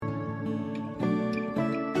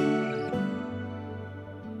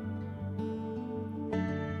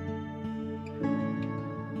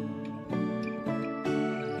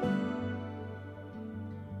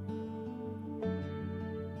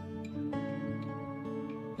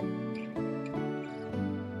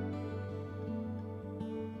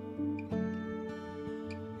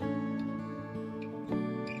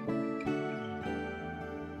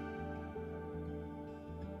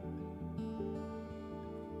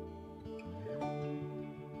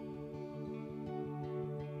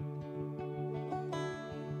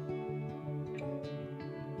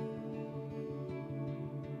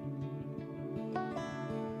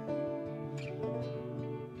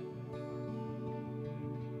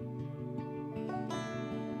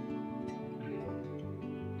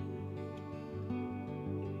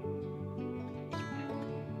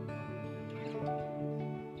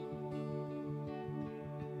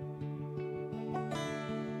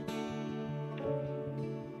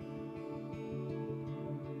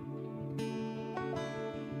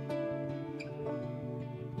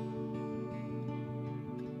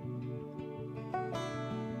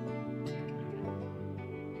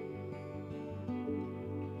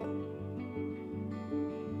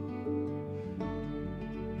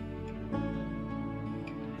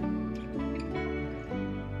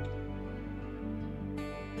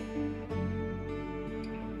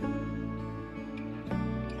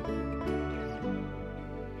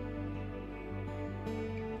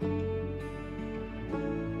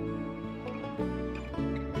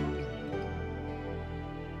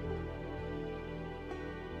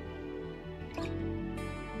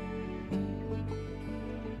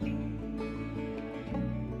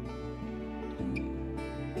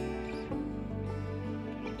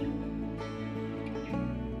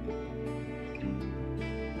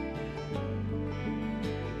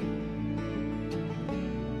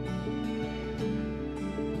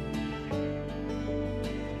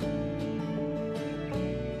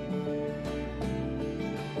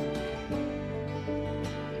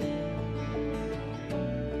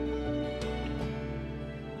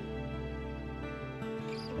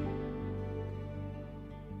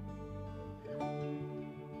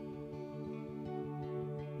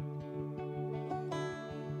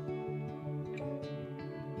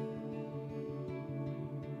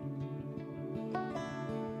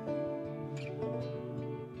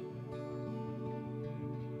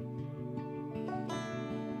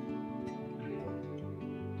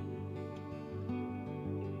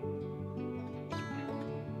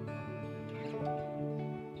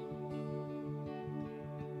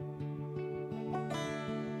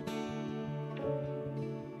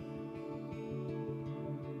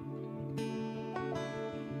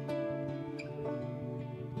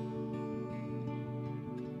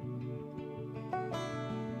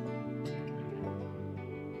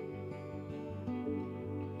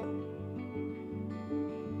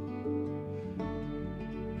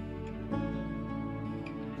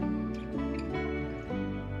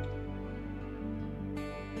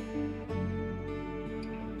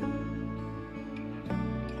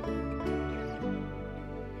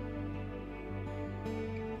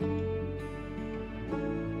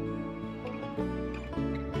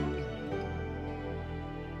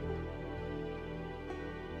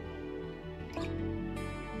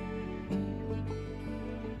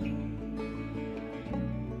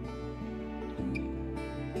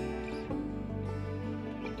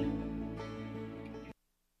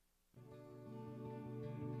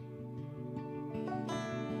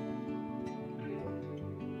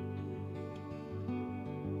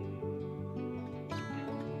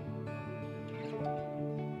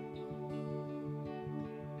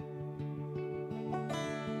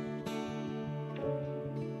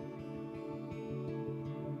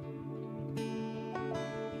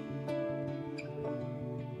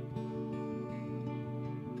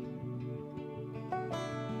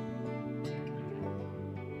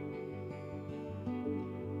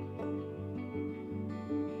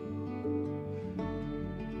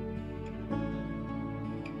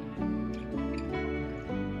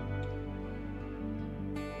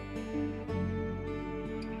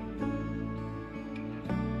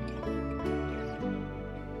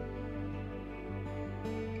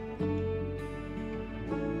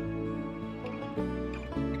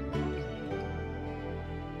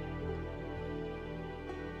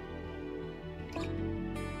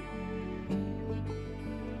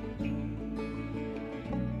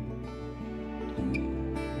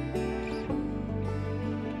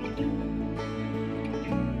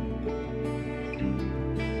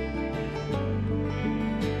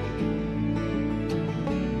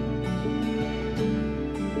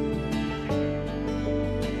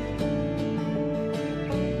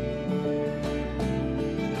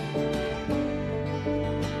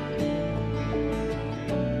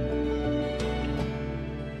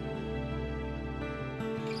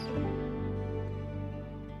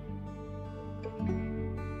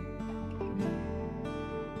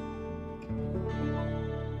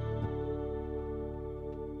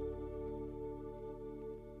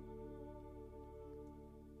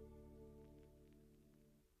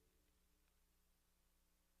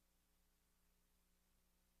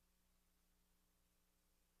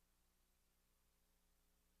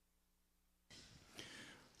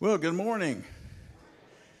Well, good morning.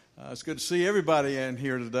 It's good to see everybody in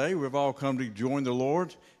here today. We've all come to join the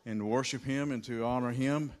Lord and to worship Him and to honor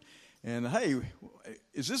Him. And hey,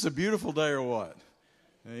 is this a beautiful day or what?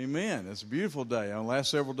 Amen. It's a beautiful day. The last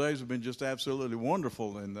several days have been just absolutely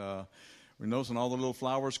wonderful. And we're noticing all the little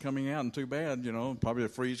flowers coming out. And too bad, probably the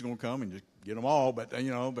freeze is going to come and just get them all. But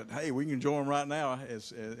hey, we can enjoy them right now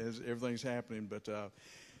as everything's happening. But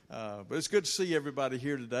it's good to see everybody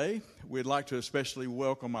here today. We'd like to especially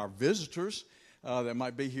welcome our visitors that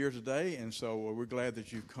might be here today. And so we're glad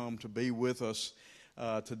that you've come to be with us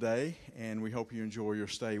today. And we hope you enjoy your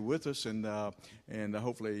stay with us. And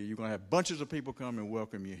hopefully you're going to have bunches of people come and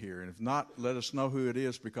welcome you here. And if not, let us know who it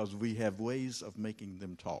is because we have ways of making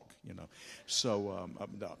them talk, So,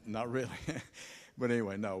 no, not really. But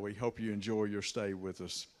anyway, no, we hope you enjoy your stay with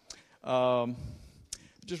us.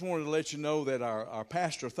 Just wanted to let you know that our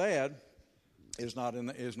pastor Thad is not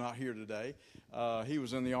here today. He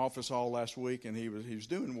was in the office all last week, and he was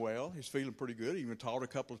doing well. He's feeling pretty good. He even taught a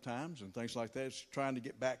couple of times and things like that. He's trying to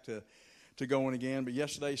get back to going again. But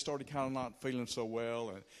yesterday he started kind of not feeling so well,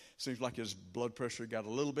 and it seems like his blood pressure got a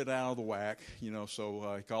little bit out of the whack.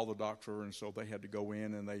 So he called the doctor, and so they had to go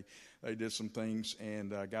in and they did some things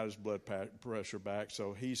and got his blood pressure back.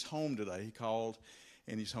 So he's home today. He called.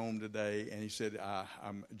 And he's home today, and he said,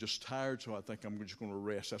 I'm just tired, so I think I'm just going to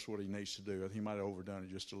rest. That's what he needs to do. He might have overdone it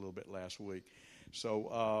just a little bit last week.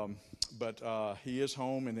 So, but he is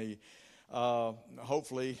home, and he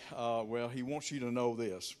hopefully, he wants you to know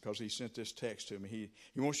this because he sent this text to me.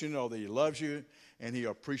 He wants you to know that he loves you, and he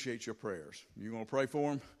appreciates your prayers. You going to pray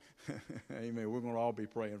for him? Amen. We're going to all be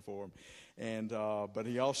praying for him. And but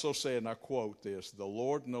he also said, and I quote this, "The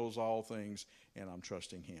Lord knows all things, and I'm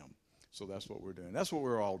trusting Him." So that's what we're doing. That's what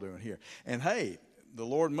we're all doing here. And hey, the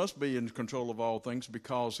Lord must be in control of all things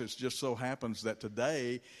because it just so happens that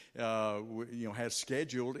today, has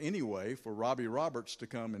scheduled anyway for Robbie Roberts to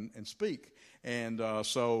come and speak. And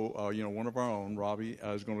so one of our own, Robbie,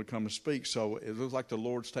 is going to come and speak. So it looks like the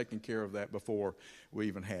Lord's taking care of that before we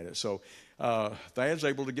even had it. So Thad's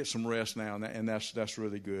able to get some rest now, and that's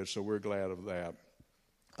really good. So we're glad of that.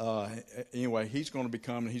 Anyway, he's going to be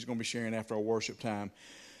coming. He's going to be sharing after our worship time.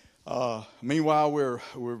 Meanwhile, we're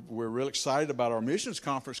real excited about our missions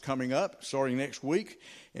conference coming up starting next week.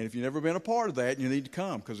 And if you've never been a part of that, you need to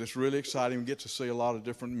come because it's really exciting. We get to see a lot of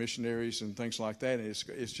different missionaries and things like that. And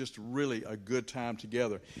it's just really a good time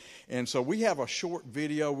together. And so we have a short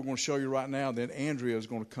video we're going to show you right now. Then Andrea is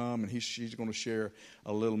going to come and she's going to share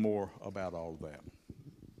a little more about all of that.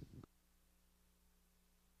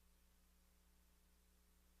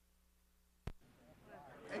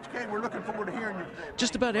 HK, we're looking forward to hearing you.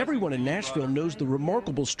 Just about everyone in Nashville knows the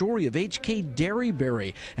remarkable story of H.K.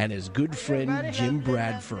 Derryberry and his good friend Jim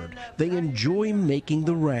Bradford. They enjoy making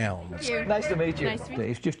the rounds. Nice to meet you. Nice to meet you.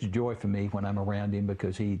 It's just a joy for me when I'm around him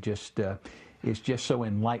because he just is just so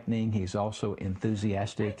enlightening. He's also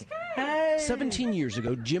enthusiastic. 17 years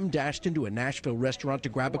ago, Jim dashed into a Nashville restaurant to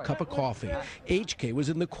grab a cup of coffee. HK was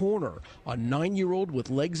in the corner, a 9-year-old with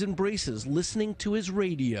legs and braces listening to his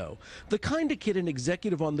radio. The kind of kid an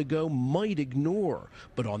executive on the go might ignore.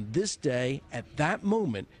 But on this day, at that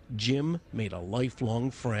moment, Jim made a lifelong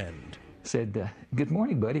friend. Said, good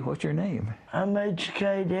morning, buddy. What's your name? I'm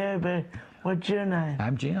HK Derby. What's your name?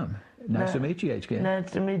 I'm Jim. Nice to meet you, HK. Nice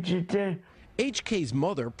to meet you, too. HK's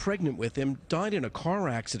mother, pregnant with him, died in a car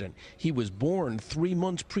accident. He was born 3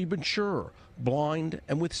 months premature, blind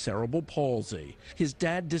and with cerebral palsy. His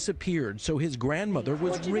dad disappeared, so his grandmother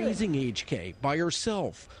was raising HK by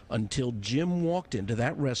herself until Jim walked into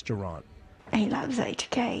that restaurant. He loves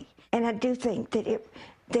HK, and I do think that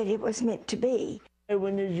it was meant to be.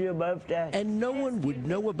 When is your birthday? And no one would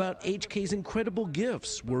know about HK's incredible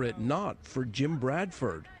gifts were it not for Jim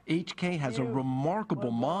Bradford. HK has a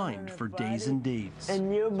remarkable mind for days and dates.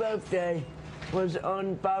 And your birthday was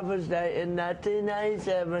on Father's Day in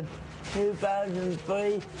 1997,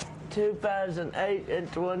 2003, 2008,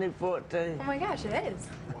 and 2014. Oh my gosh, it is.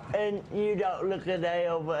 And you don't look a day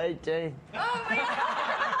over 18. Oh my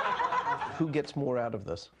God! Who gets more out of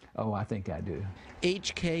this? Oh, I think I do.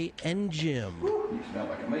 HK and Jim. You smell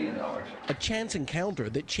like $1 million. A chance encounter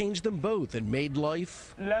that changed them both and made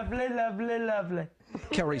life lovely, lovely, lovely.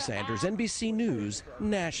 Kerry Sanders, NBC News,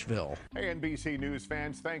 Nashville. Hey, NBC News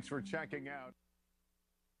fans, thanks for checking out.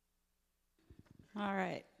 All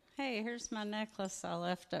right. Hey, here's my necklace I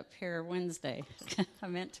left up here Wednesday. I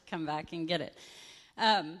meant to come back and get it.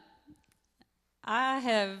 I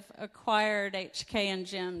have acquired HK and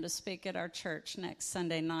Jim to speak at our church next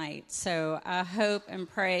Sunday night. So I hope and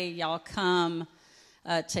pray y'all come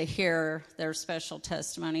to hear their special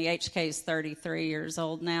testimony. HK is 33 years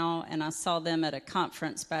old now, and I saw them at a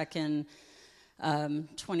conference back in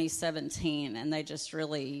 2017, and they just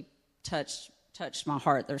really touched my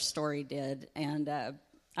heart. Their story did, and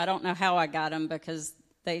I don't know how I got them because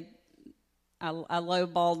I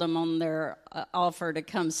lowballed them on their offer to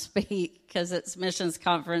come speak because it's missions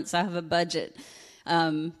conference. I have a budget,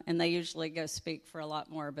 and they usually go speak for a lot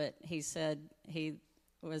more. But he said he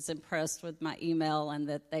was impressed with my email and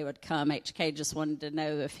that they would come. HK just wanted to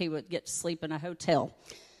know if he would get to sleep in a hotel.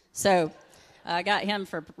 So I got him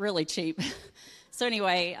for really cheap. So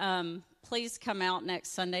anyway, please come out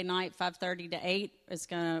next Sunday night, 5:30 to 8.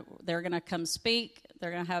 They're gonna come speak.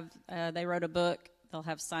 They're gonna have. They wrote a book. They'll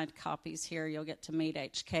have signed copies here. You'll get to meet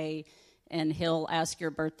HK, and he'll ask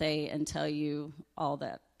your birthday and tell you all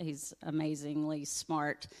that. He's amazingly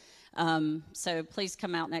smart. So please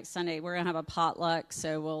come out next Sunday. We're gonna have a potluck,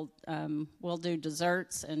 so we'll do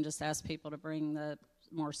desserts and just ask people to bring the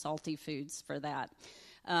more salty foods for that.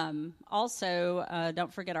 Also,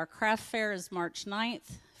 don't forget our craft fair is March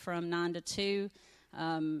 9th from 9 to 2.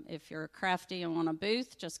 If you're crafty and want a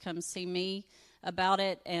booth, just come see me about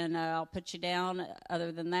it, and I'll put you down.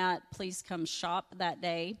 Other than that, please come shop that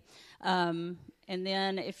day. And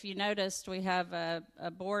then if you noticed, we have a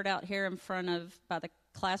board out here in front of, by the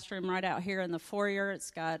classroom right out here in the foyer.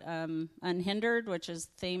 It's got Unhindered, which is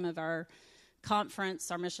the theme of our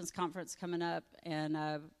conference, our missions conference coming up, and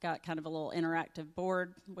got kind of a little interactive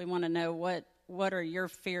board. We want to know what are your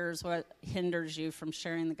fears, what hinders you from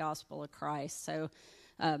sharing the gospel of Christ. So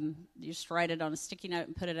you just write it on a sticky note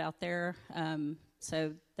and put it out there.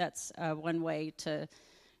 So that's one way to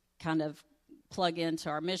kind of plug into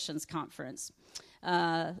our missions conference.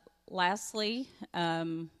 Lastly,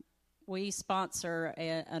 we sponsor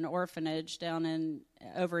an orphanage down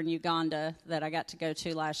over in Uganda that I got to go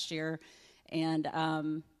to last year. And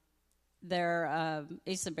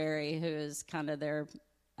Isaberry, who is kind of their,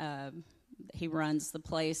 he runs the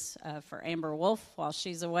place for Amber Wolf while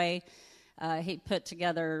she's away. He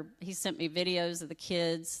sent me videos of the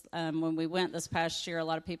kids. When we went this past year, a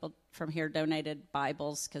lot of people from here donated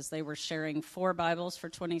Bibles because they were sharing 4 Bibles for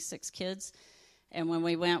 26 kids. And when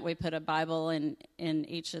we went, we put a Bible in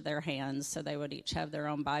each of their hands, so they would each have their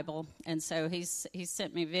own Bible. And so he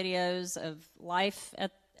sent me videos of life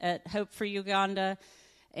at Hope for Uganda,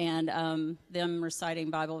 and them reciting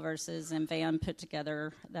Bible verses, and Van put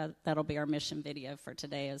together, that'll be our mission video for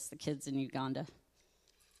today as the kids in Uganda.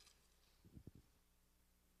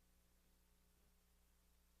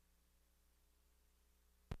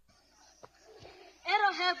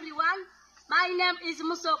 Hello everyone, my name is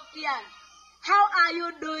Musokian. How are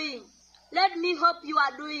you doing? Let me hope you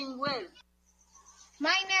are doing well.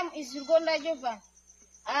 My name is Rugonda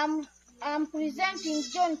Jovan. I'm presenting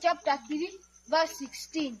John chapter 3, verse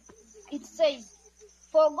 16. It says,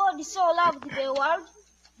 "For God so loved the world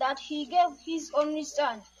that he gave his only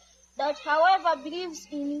Son, that whoever believes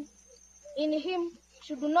in him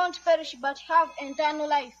should not perish but have eternal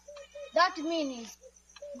life." That means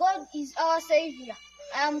God is our Savior.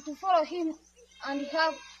 I am to follow him and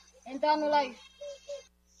have eternal life.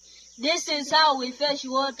 This is how we fetch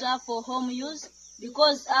water for home use,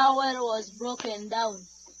 because our well was broken down.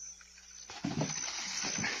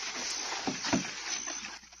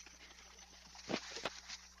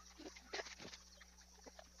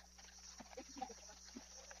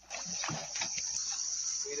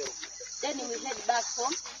 Then we head back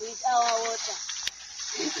home with our water.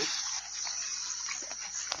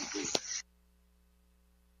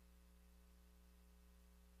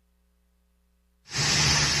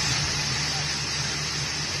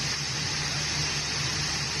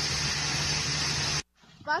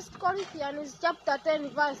 First Corinthians chapter 10,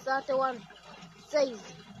 verse 31 says,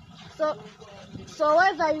 So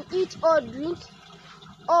whether you eat or drink,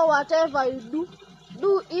 or whatever you do,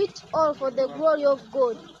 do it all for the glory of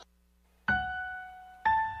God.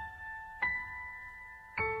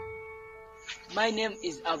 My name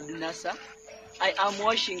is Abdul Nasser. I am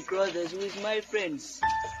washing clothes with my friends.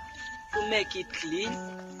 To make it clean,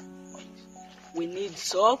 we need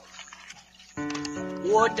soap,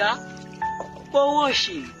 water for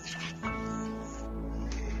washing.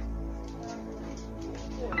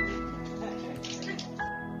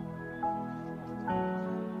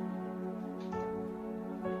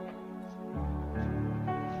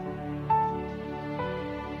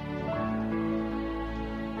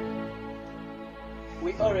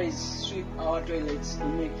 We always sweep our toilets to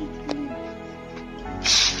make it clean.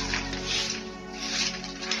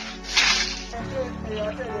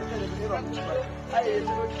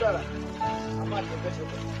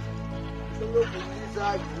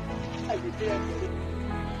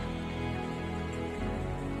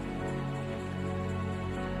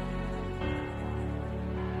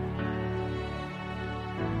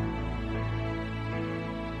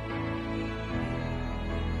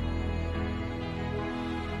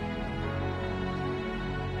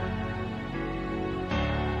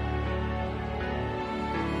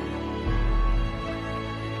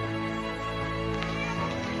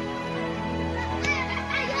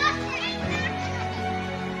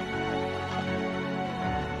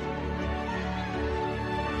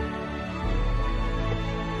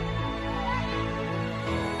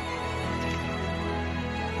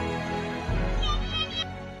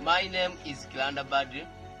 My name is Glanda Badri.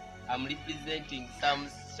 I'm representing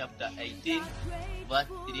Psalms chapter 18, verse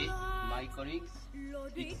 3. My colleagues,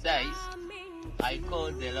 it says, I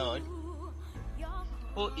call the Lord,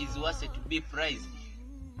 who is worthy to be praised,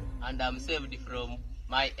 and I'm saved from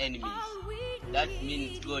my enemies. That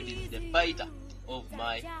means God is the fighter of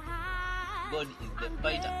my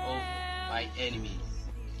enemies.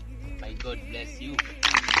 May God bless you.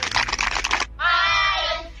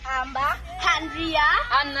 Amber, Andrea,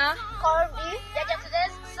 Anna, Corby, Jacques,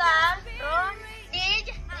 Sam, Ron, Dij,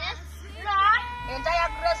 Lord, entire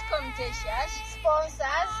Grace Communications,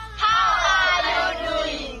 sponsors. How are you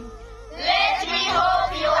doing? Let me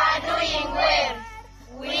hope you are doing well.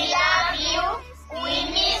 We love you, we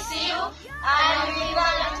miss you, and we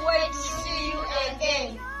can't wait to see you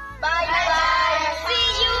again. Bye bye. See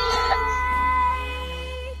you.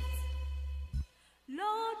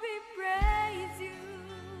 Lord, we praise you.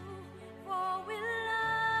 For we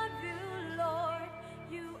love you, Lord.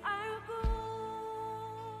 You are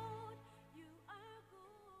good. You are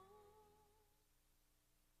good.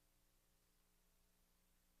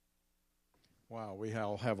 Wow, we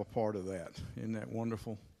all have a part of that. Isn't that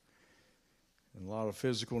wonderful? And a lot of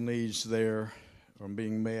physical needs there are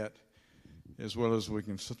being met, as well as we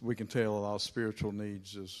can tell a lot of spiritual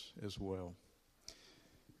needs as well.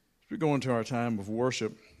 As we go into our time of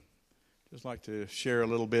worship, just like to share a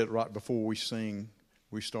little bit right before we sing.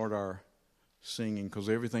 We start our singing because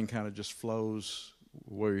everything kind of just flows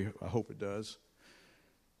where I hope it does.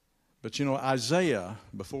 But you know, Isaiah,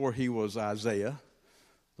 before he was Isaiah,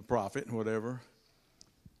 the prophet, whatever,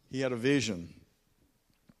 he had a vision.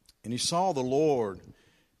 And he saw the Lord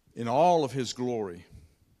in all of his glory.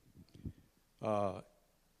 It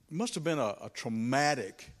must have been a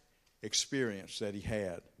traumatic experience that he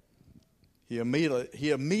had. He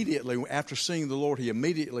immediately, after seeing the Lord, he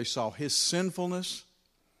immediately saw his sinfulness,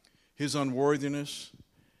 his unworthiness,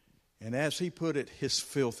 and as he put it, his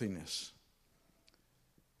filthiness.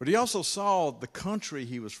 But he also saw the country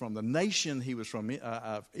he was from, the nation he was from,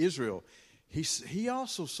 Israel. He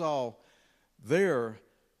also saw their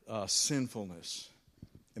sinfulness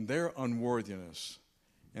and their unworthiness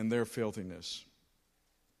and their filthiness.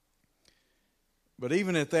 But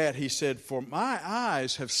even at that, he said, for my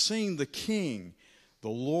eyes have seen the King, the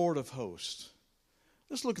Lord of hosts.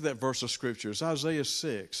 Let's look at that verse of Scripture. It's Isaiah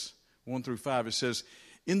 6, 1 through 5. It says,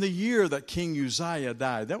 in the year that King Uzziah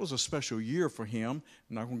died, that was a special year for him.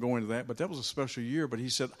 I'm not going to go into that, but that was a special year. But he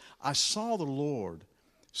said, I saw the Lord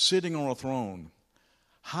sitting on a throne,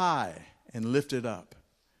 high and lifted up.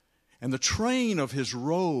 And the train of his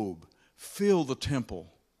robe filled the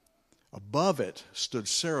temple. Above it stood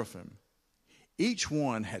seraphim. Each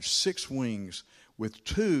one had 6 wings. With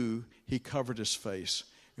 2 he covered his face,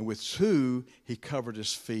 and with 2 he covered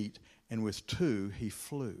his feet, and with 2 he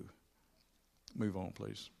flew. Move on,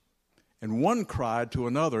 please. And one cried to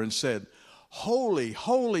another and said, holy,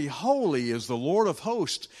 holy, holy is the Lord of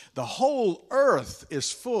hosts. The whole earth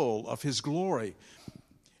is full of his glory.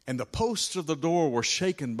 And the posts of the door were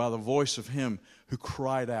shaken by the voice of him who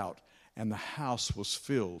cried out, and the house was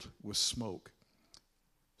filled with smoke.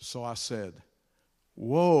 So I said,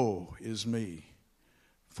 woe is me,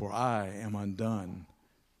 for I am undone,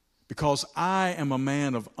 because I am a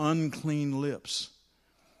man of unclean lips,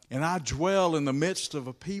 and I dwell in the midst of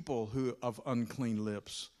a people of unclean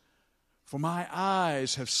lips. For my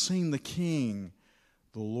eyes have seen the King,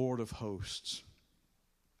 the Lord of hosts.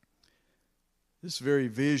 This very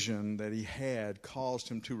vision that he had caused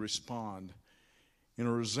him to respond in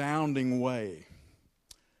a resounding way.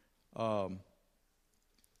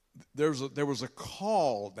 There was a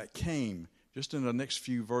call that came just in the next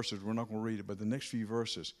few verses. We're not going to read it, but the next few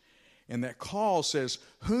verses. And that call says,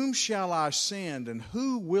 whom shall I send and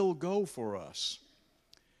who will go for us?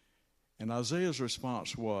 And Isaiah's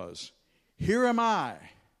response was, here am I,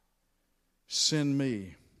 send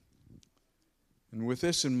me. And with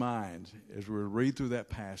this in mind, as we read through that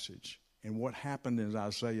passage and what happened in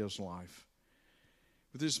Isaiah's life,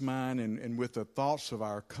 with this in mind and with the thoughts of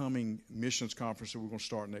our coming missions conference that we're going to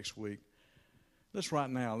start next week,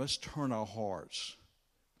 let's turn our hearts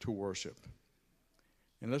to worship.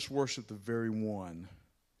 And let's worship the very one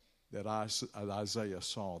that Isaiah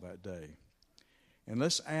saw that day. And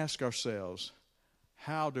let's ask ourselves,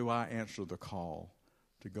 how do I answer the call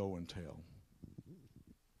to go and tell?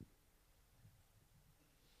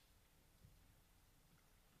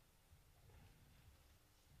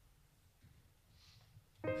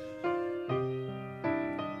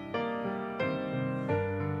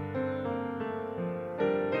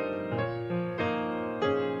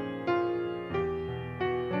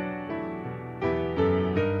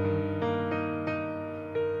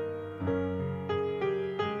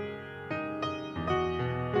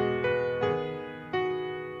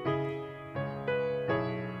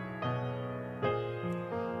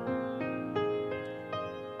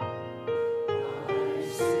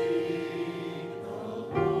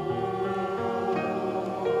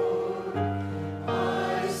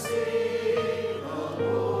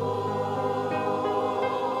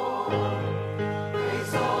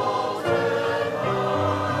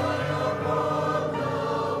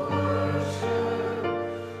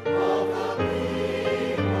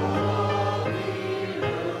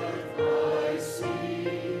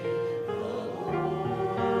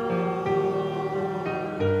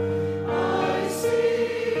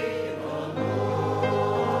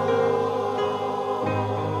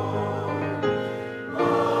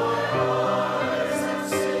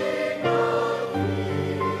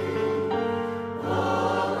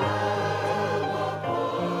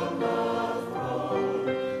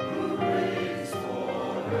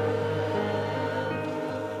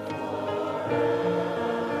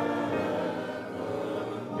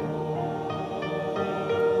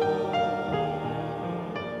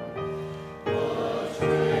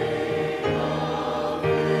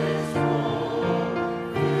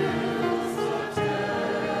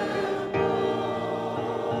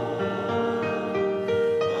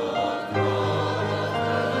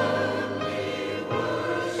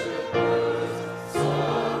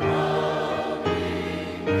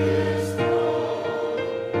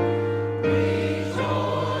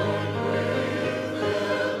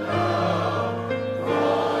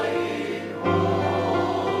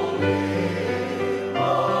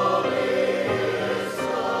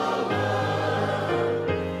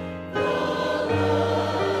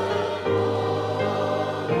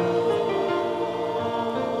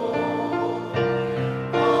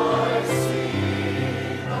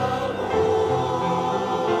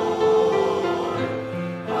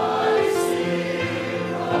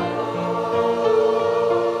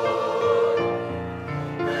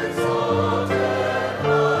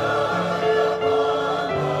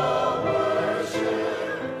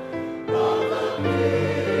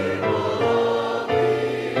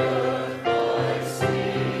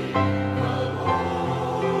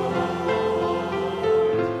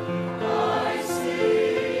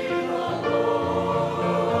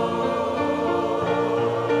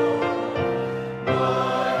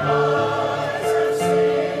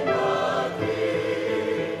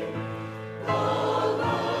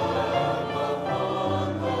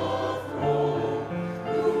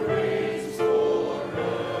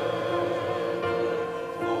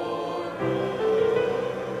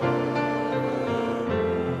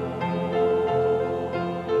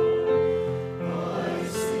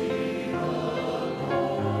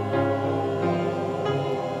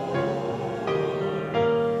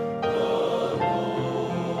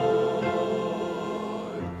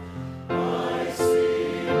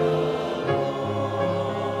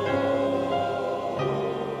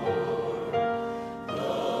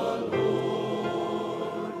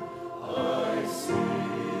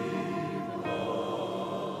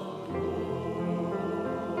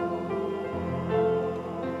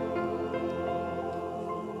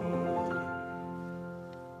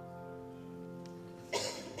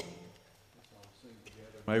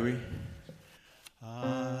 May we?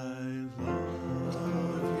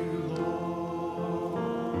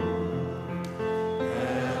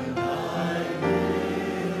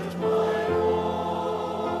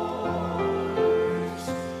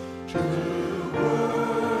 Yeah.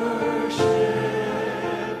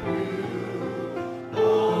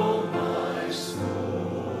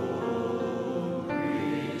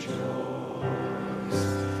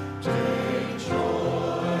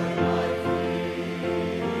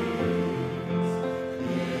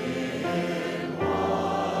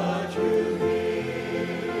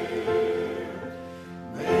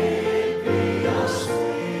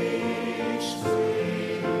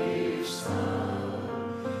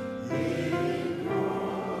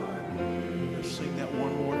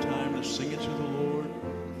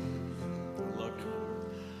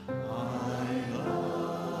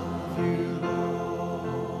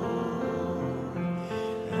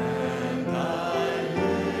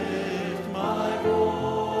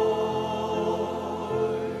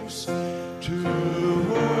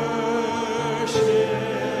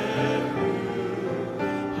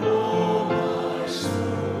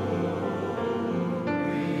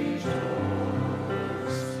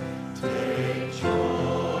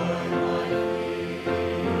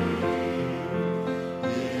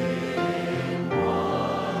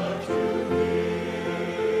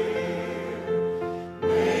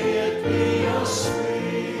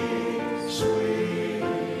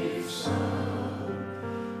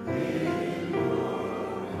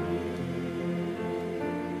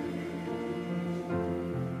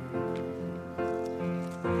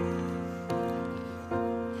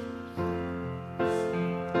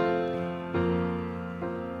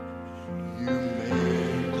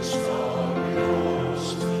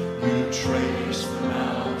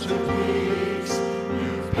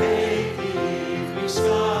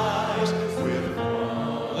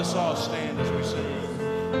 as we sing.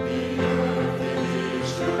 The earth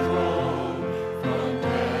is your throne, from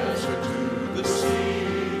desert to the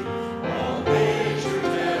sea. All nature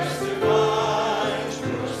testifies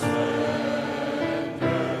your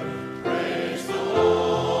splendor. Praise the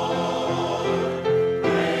Lord.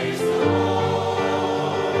 Praise the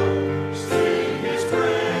Lord. Sing His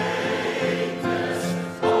greatness,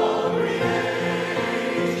 all creation.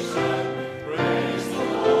 Praise the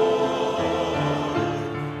Lord.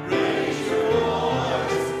 Raise your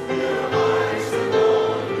voice, your eyes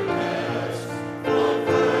along your best. From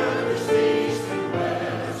furthest east to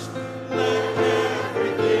west, let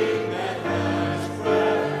everything that has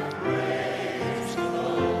breath praise the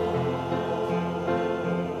Lord.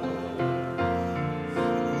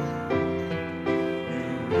 You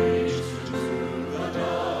reached to the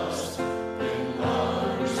dust, in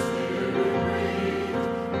lungs spirit breathed.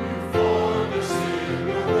 You formed us in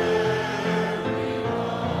your very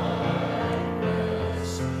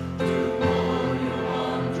likeness, to know your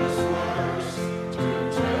wondrous works, to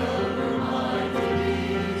tell your mighty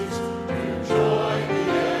deeds, to join the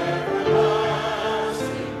everlasting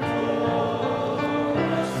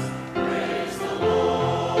chorus. Praise the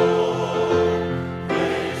Lord,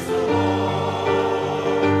 praise the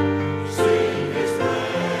Lord, sing His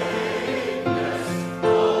greatness,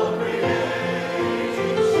 all creation.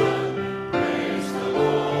 Praise the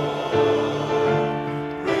Lord,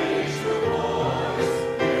 raise your voice,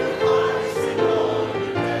 your hearts and all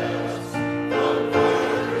your depths. From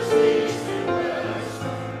furthest east and west,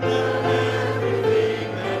 let everything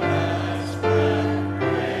that has breath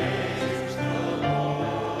praise the Lord.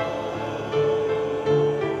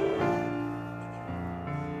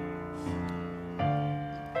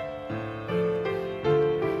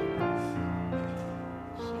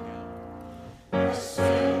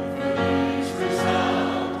 Symphonies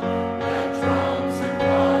resound, and drums and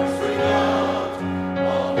pipes ring out.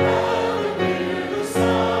 All heaven hear the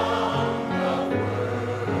sound of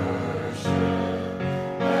worship.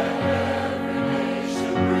 Let every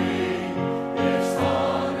nation bring its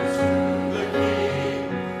honors to the King,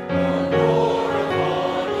 the Lord of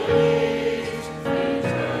all needs,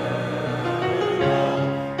 eternal.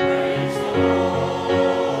 Praise the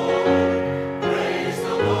Lord, praise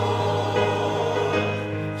the Lord,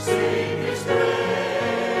 sing His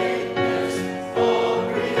greatness, all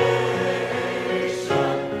creation.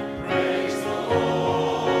 Praise the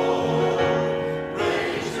Lord,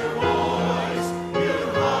 raise your voice, you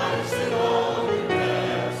heights and all your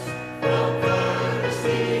depths. From furthest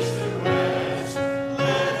east and west,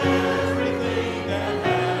 let everything that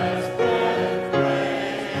has breath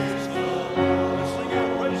praise the Lord. Let's sing out,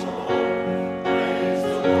 praise the Lord. Praise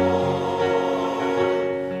the Lord,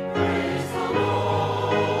 praise the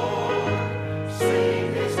Lord, sing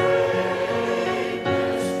His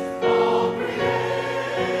greatness, all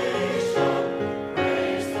creation.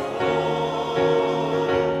 Praise the Lord,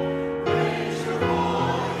 raise your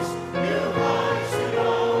voice, you heights and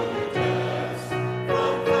all your depths.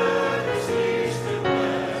 From furthest east and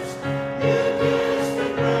west, you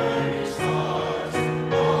distant burning stars,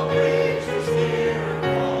 all creatures near and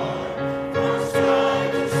far, from sky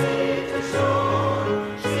to sea to shore,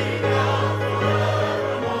 sing out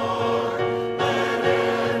forevermore. Let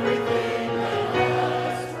everything that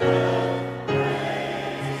has breath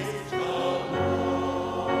praise the Lord.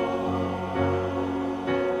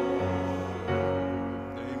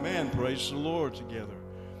 Amen. Praise the Lord together.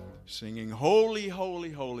 Singing holy,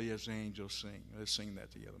 holy, holy as the angels sing. Let's sing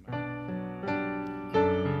that together now.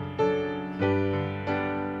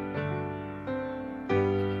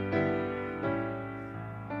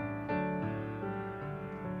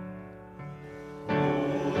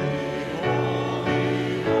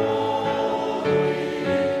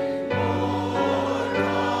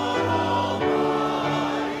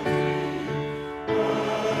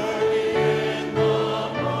 Early in the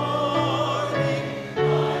morning,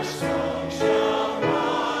 my song shall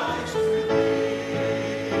rise to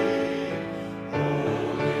Thee.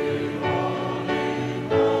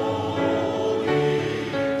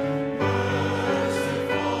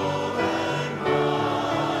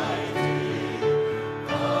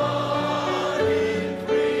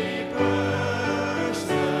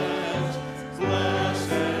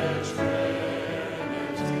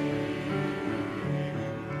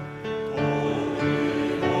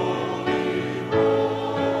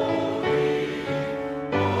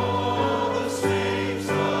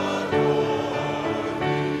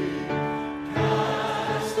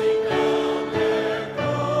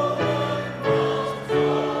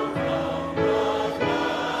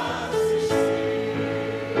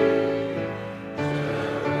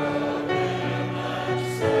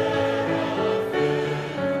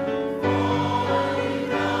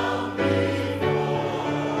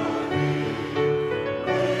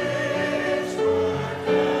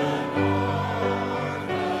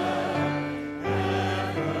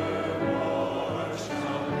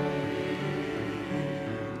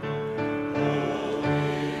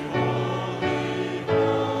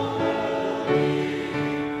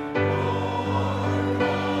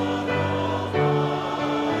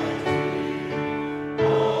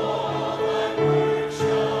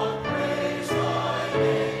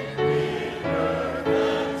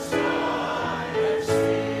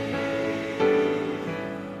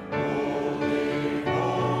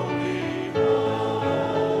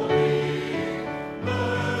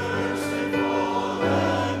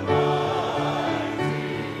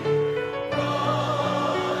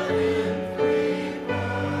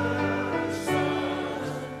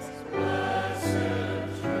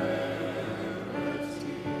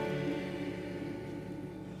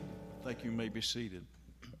 think you may be seated.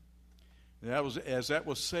 As that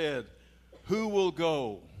was said, who will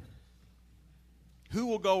go? Who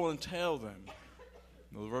will go and tell them?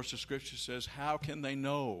 The verse of Scripture says, how can they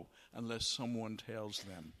know unless someone tells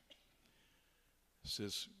them? It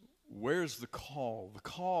says, where's the call? The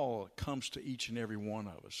call comes to each and every one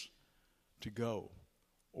of us to go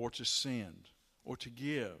or to send or to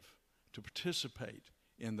give, to participate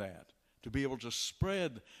in that, to be able to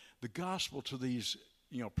spread the gospel to these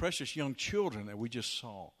precious young children that we just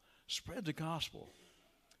saw. Spread the gospel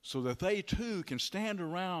so that they too can stand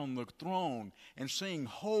around the throne and sing,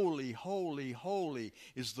 holy, holy, holy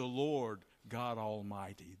is the Lord God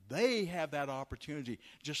Almighty. They have that opportunity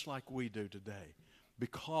just like we do today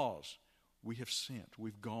because we have sent,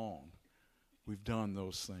 we've gone, we've done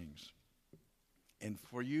those things. And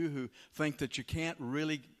for you who think that you can't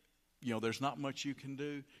really, there's not much you can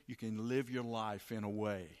do, you can live your life in a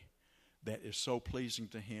way that is so pleasing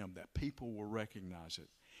to Him that people will recognize it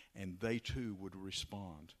and they too would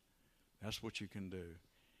respond. That's what you can do.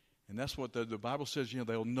 And that's what the Bible says,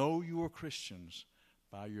 they'll know you are Christians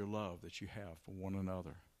by your love that you have for one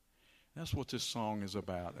another. That's what this song is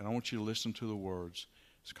about. And I want you to listen to the words.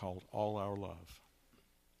 It's called All Our Love.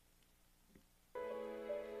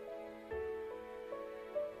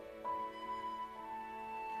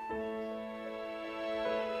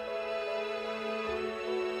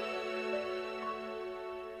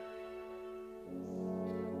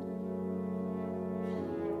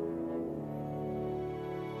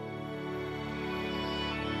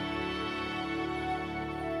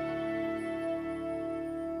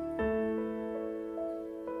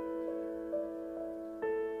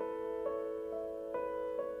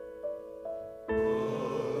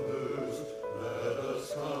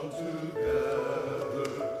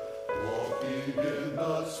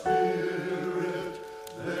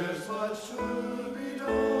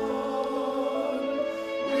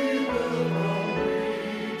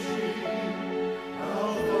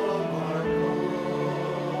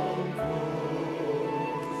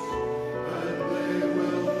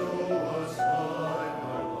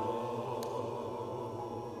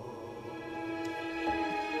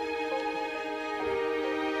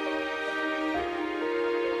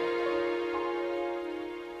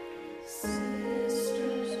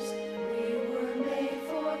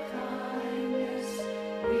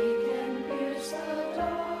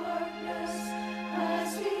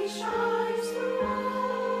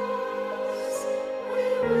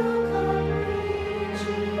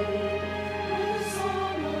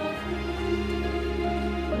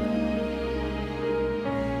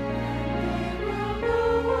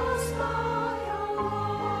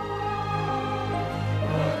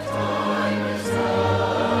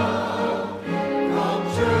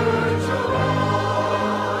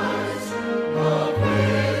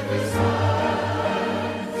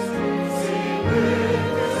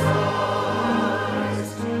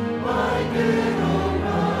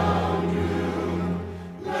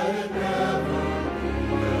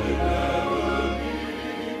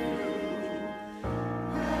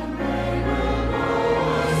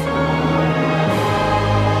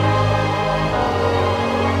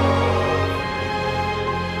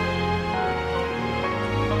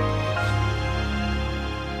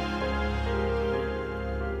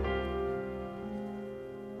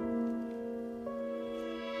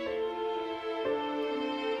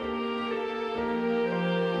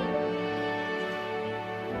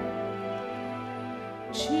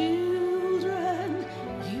 Children,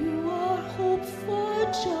 you are hope for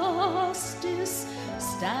justice.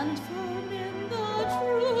 Stand firm in the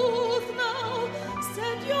truth now.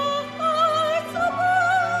 Set your hearts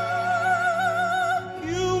above.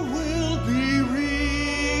 You will be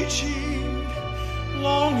reaching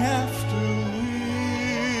long after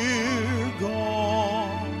we're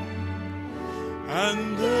gone,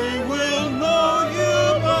 and they will know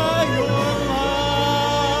you by your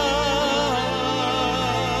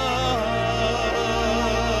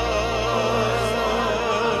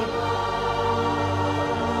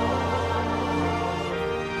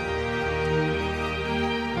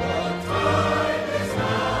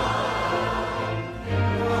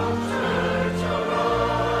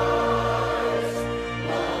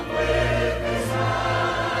Away.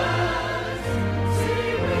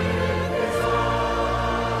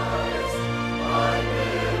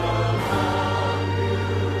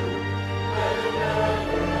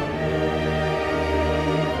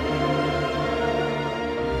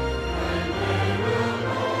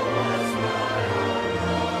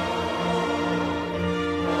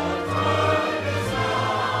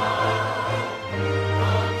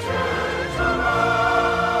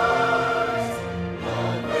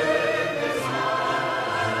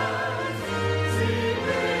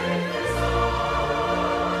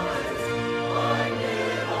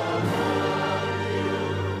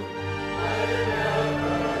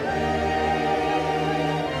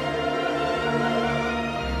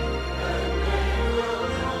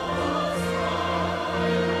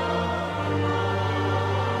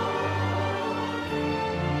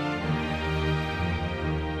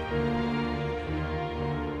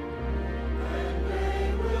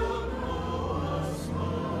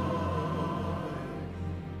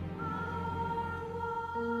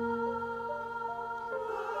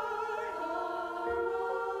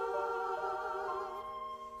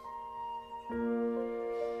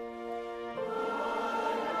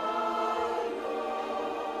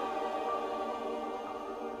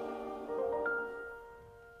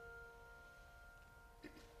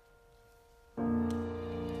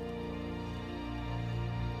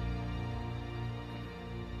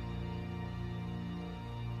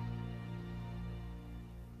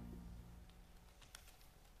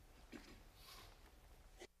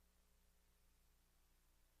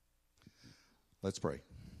 Let's pray.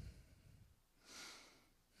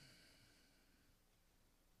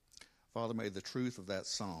 Father, may the truth of that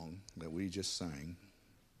song that we just sang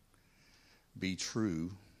be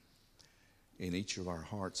true in each of our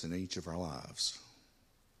hearts and each of our lives.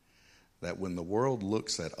 That when the world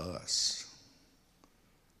looks at us,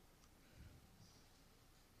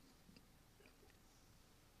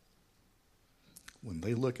 when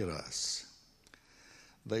they look at us,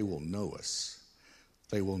 they will know us.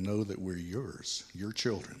 They will know that we're yours, your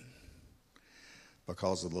children,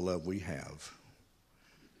 because of the love we have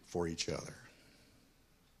for each other.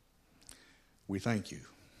 We thank you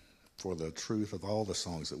for the truth of all the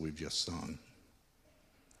songs that we've just sung.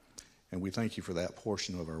 And we thank you for that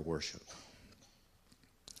portion of our worship.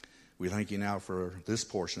 We thank you now for this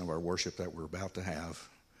portion of our worship that we're about to have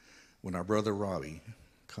when our brother Robbie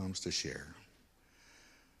comes to share.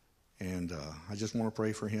 And I just want to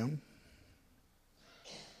pray for him,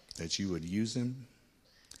 that you would use him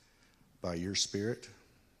by your Spirit,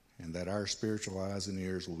 and that our spiritual eyes and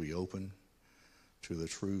ears will be open to the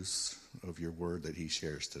truths of your word that he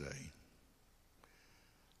shares today.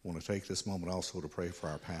 I want to take this moment also to pray for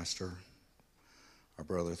our pastor, our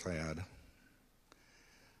brother Thad,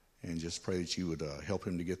 and just pray that you would help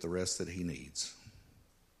him to get the rest that he needs.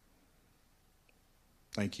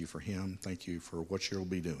 Thank you for him. Thank you for what you'll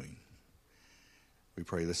be doing. We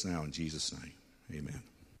pray this now in Jesus' name. Amen.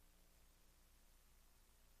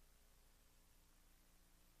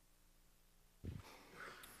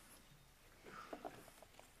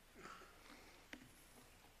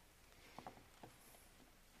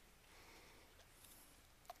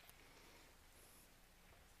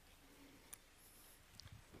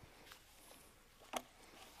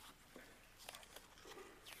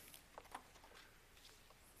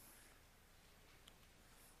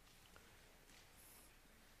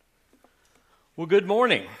 Well, good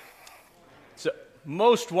morning. It's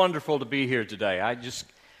most wonderful to be here today. I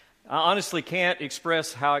honestly can't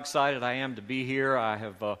express how excited I am to be here.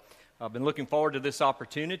 I've been looking forward to this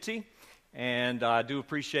opportunity, and I do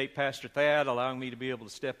appreciate Pastor Thad allowing me to be able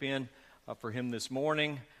to step in for him this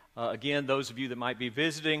morning. Again, those of you that might be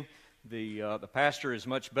visiting, the pastor is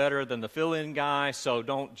much better than the fill-in guy, so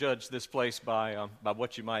don't judge this place by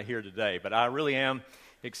what you might hear today. But I really am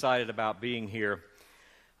excited about being here.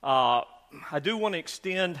 I do want to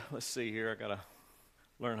extend, let's see here, I got to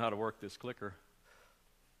learn how to work this clicker.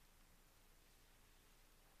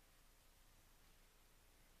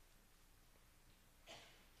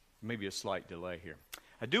 Maybe a slight delay here.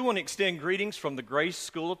 I do want to extend greetings from the Grace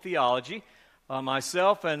School of Theology.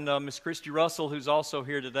 Myself and Miss Christy Russell, who's also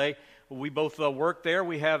here today, we both work there.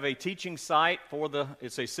 We have a teaching site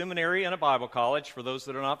it's a seminary and a Bible college. For those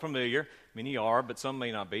that are not familiar, many are, but some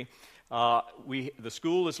may not be. The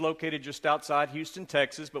school is located just outside Houston,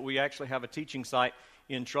 Texas, but we actually have a teaching site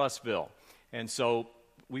in Trussville. And so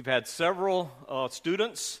we've had several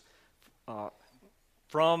students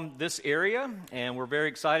from this area, and we're very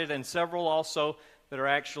excited, and several also that are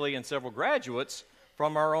actually, and several graduates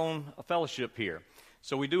from our own fellowship here.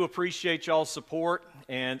 So we do appreciate y'all's support,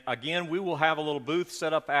 and again, we will have a little booth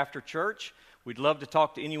set up after church. We'd love to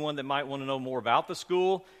talk to anyone that might want to know more about the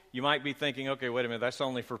school. You might be thinking, okay, wait a minute, that's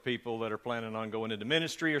only for people that are planning on going into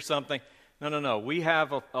ministry or something. No. We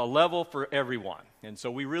have a level for everyone. And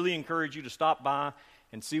so we really encourage you to stop by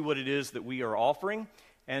and see what it is that we are offering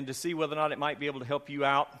and to see whether or not it might be able to help you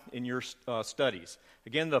out in your studies.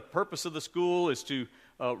 Again, the purpose of the school is to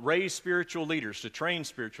raise spiritual leaders, to train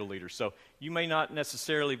spiritual leaders. So you may not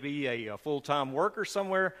necessarily be a full-time worker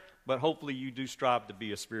somewhere, but hopefully you do strive to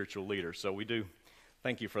be a spiritual leader. So we do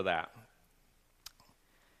thank you for that.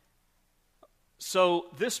 So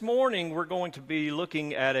this morning we're going to be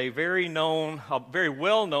looking at a very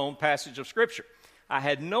well-known passage of Scripture. I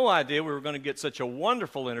had no idea we were going to get such a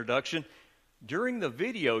wonderful introduction during the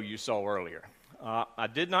video you saw earlier. I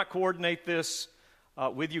did not coordinate this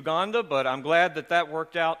with Uganda, but I'm glad that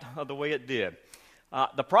worked out the way it did.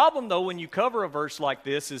 The problem, though, when you cover a verse like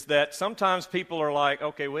this is that sometimes people are like,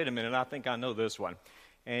 okay, wait a minute, I think I know this one.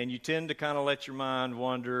 And you tend to kind of let your mind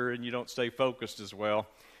wander and you don't stay focused as well.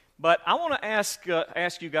 But I want to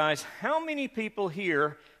ask you guys, how many people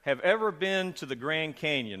here have ever been to the Grand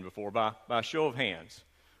Canyon before, by show of hands?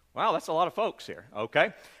 Wow, that's a lot of folks here,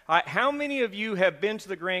 okay? All right, how many of you have been to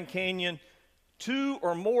the Grand Canyon 2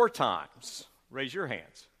 or more times? Raise your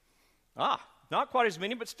hands. Not quite as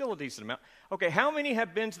many, but still a decent amount. Okay, how many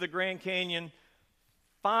have been to the Grand Canyon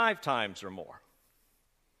 5 times or more?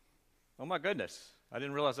 Oh my goodness, I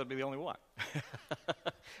didn't realize I'd be the only one.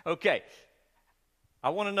 Okay. I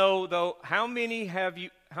want to know, though, how many of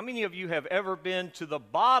you have ever been to the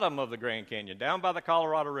bottom of the Grand Canyon, down by the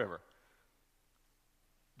Colorado River?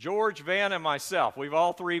 George, Van, and myself. We've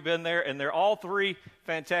all three been there, and they're all three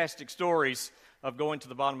fantastic stories of going to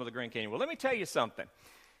the bottom of the Grand Canyon. Well, let me tell you something.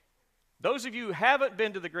 Those of you who haven't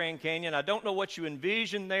been to the Grand Canyon, I don't know what you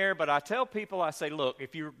envision there, but I tell people, I say, look,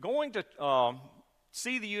 if you're going to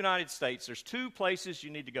see the United States, there's two places you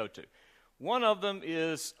need to go to. One of them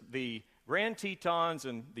is the Grand Tetons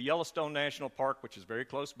and the Yellowstone National Park, which is very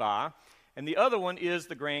close by, and the other one is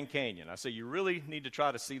the Grand Canyon. I say you really need to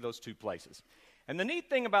try to see those two places. And the neat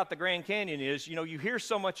thing about the Grand Canyon is, you know, you hear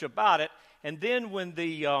so much about it, and then when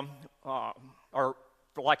or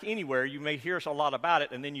like anywhere, you may hear a lot about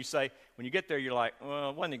it, and then you say, when you get there, you're like, well,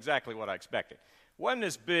 it wasn't exactly what I expected. It wasn't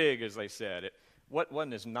as big as they said. It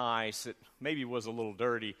wasn't as nice. It maybe was a little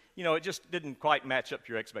dirty. You know, it just didn't quite match up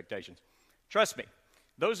to your expectations. Trust me,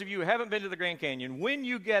 those of you who haven't been to the Grand Canyon, when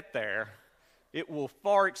you get there, it will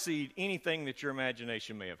far exceed anything that your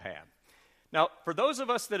imagination may have had. Now, for those of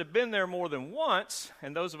us that have been there more than once,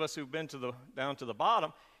 and those of us who've been down to the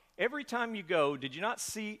bottom, every time you go, did you not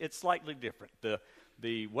see it slightly different?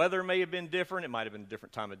 The weather may have been different. It might have been a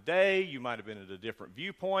different time of day. You might have been at a different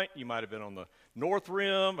viewpoint. You might have been on the north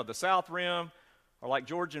rim or the south rim. Or like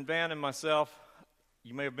George and Van and myself,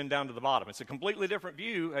 you may have been down to the bottom. It's a completely different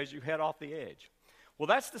view as you head off the edge. Well,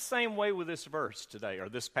 that's the same way with this verse today, or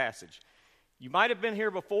this passage. You might have been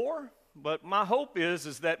here before, but my hope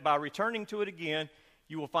is that by returning to it again,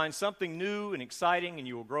 you will find something new and exciting, and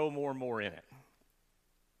you will grow more and more in it.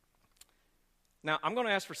 Now, I'm going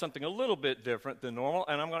to ask for something a little bit different than normal,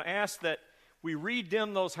 and I'm going to ask that we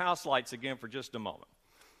redim those house lights again for just a moment.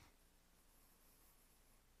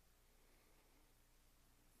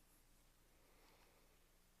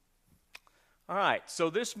 All right, so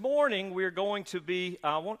this morning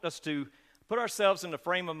I want us to put ourselves in the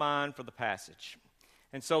frame of mind for the passage.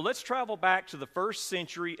 And so let's travel back to the 1st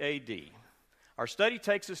century A.D. Our study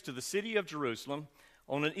takes us to the city of Jerusalem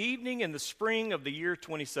on an evening in the spring of the year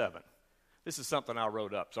 27. This is something I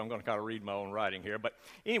wrote up, so I'm going to kind of read my own writing here. But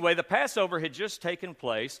anyway, the Passover had just taken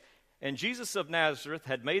place, and Jesus of Nazareth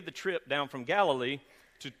had made the trip down from Galilee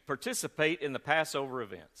to participate in the Passover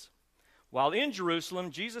events. While in Jerusalem,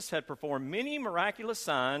 Jesus had performed many miraculous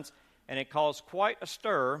signs and had caused quite a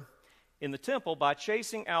stir in the temple by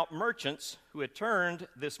chasing out merchants who had turned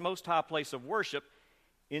this most high place of worship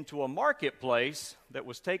into a marketplace that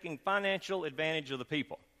was taking financial advantage of the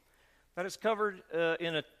people. That is covered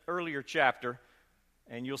in an earlier chapter,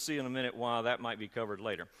 and you'll see in a minute why that might be covered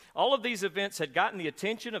later. All of these events had gotten the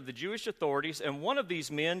attention of the Jewish authorities, and one of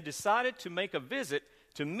these men decided to make a visit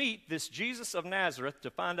to meet this Jesus of Nazareth to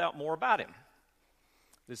find out more about him.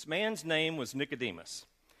 This man's name was Nicodemus,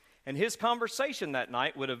 and his conversation that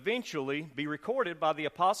night would eventually be recorded by the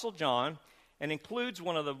Apostle John and includes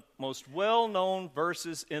one of the most well-known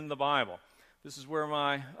verses in the Bible. This is where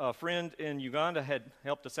my friend in Uganda had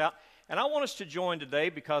helped us out. And I want us to join today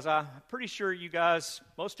because I'm pretty sure you guys,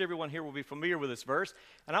 most everyone here will be familiar with this verse.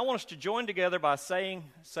 And I want us to join together by saying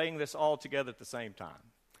this all together at the same time.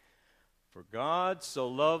 For God so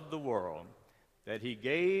loved the world that he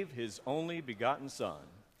gave his only begotten Son,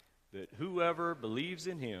 that whoever believes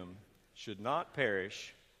in him should not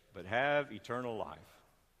perish, but have eternal life.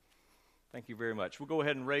 Thank you very much. We'll go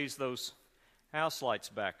ahead and raise those house lights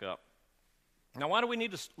back up. Now, why do we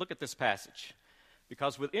need to look at this passage?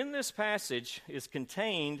 Because within this passage is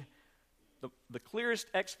contained the clearest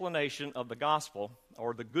explanation of the gospel,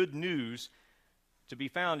 or the good news, to be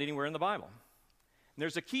found anywhere in the Bible. And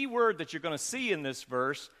there's a key word that you're going to see in this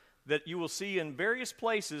verse that you will see in various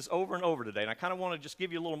places over and over today. And I kind of want to just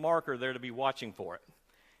give you a little marker there to be watching for it.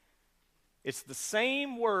 It's the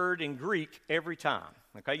same word in Greek every time.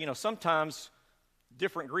 Okay, you know, sometimes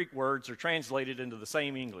different Greek words are translated into the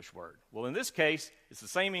same English word. Well, in this case, it's the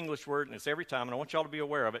same English word, and it's every time, and I want y'all to be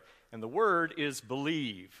aware of it. And the word is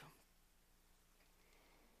believe.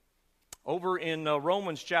 Over in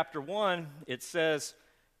Romans chapter 1, it says,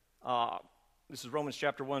 this is Romans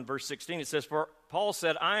chapter 1, verse 16. It says, for Paul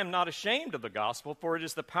said, I am not ashamed of the gospel, for it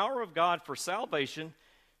is the power of God for salvation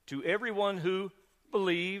to everyone who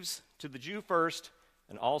believes, to the Jew first,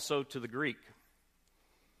 and also to the Greek.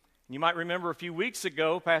 You might remember a few weeks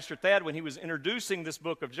ago, Pastor Thad, when he was introducing this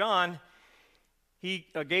book of John, he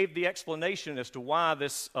gave the explanation as to why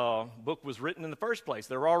this book was written in the first place.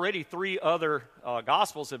 There were already 3 other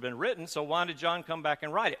Gospels that had been written, so why did John come back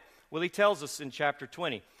and write it? Well, he tells us in chapter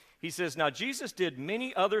 20. He says, now Jesus did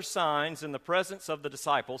many other signs in the presence of the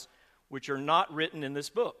disciples, which are not written in this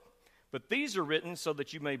book. But these are written so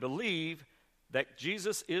that you may believe that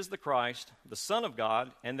Jesus is the Christ, the Son of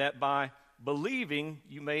God, and that by believing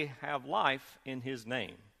you may have life in his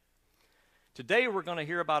name. Today we're going to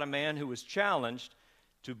hear about a man who was challenged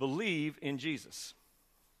to believe in Jesus.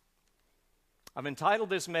 I've entitled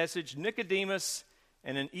this message, Nicodemus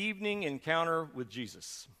and an Evening Encounter with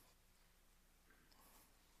Jesus.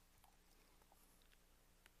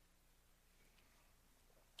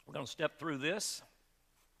 We're going to step through this.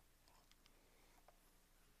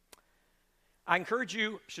 I encourage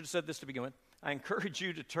you, should have said this to begin with, I encourage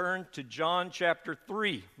you to turn to John chapter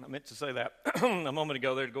 3. I meant to say that a moment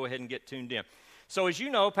ago there to go ahead and get tuned in. So as you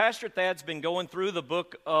know, Pastor Thad's been going through the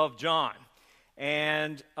book of John.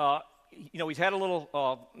 And, he's had a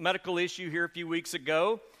little medical issue here a few weeks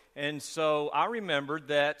ago. And so I remembered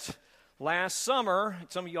that last summer,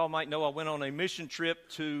 some of y'all might know I went on a mission trip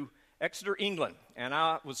to Exeter, England. And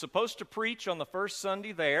I was supposed to preach on the first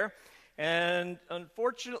Sunday there. And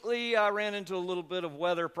unfortunately, I ran into a little bit of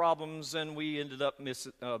weather problems, and we ended up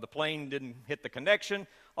missing, the plane didn't hit the connection.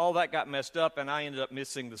 All that got messed up, and I ended up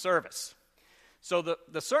missing the service. So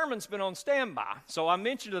the sermon's been on standby. So I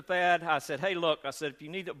mentioned to Thad, I said, hey, look, I said, if you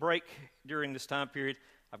need a break during this time period,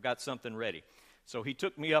 I've got something ready. So he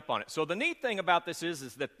took me up on it. So the neat thing about this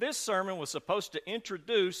is that this sermon was supposed to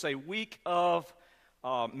introduce a week of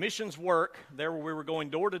missions work there where we were going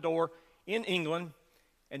door to door in England.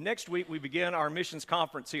 And next week we begin our missions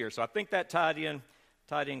conference here. So I think that tied in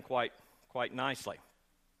quite nicely.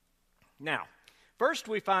 Now, first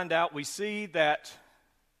we see that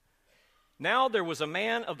now there was a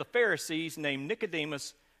man of the Pharisees named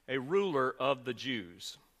Nicodemus, a ruler of the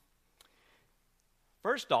Jews.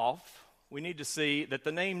 First off, we need to see that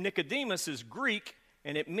the name Nicodemus is Greek,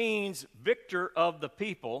 and it means victor of the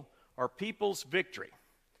people, or people's victory.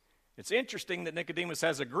 It's interesting that Nicodemus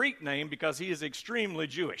has a Greek name because he is extremely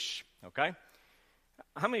Jewish, okay?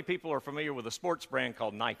 How many people are familiar with a sports brand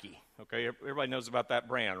called Nike? Okay, everybody knows about that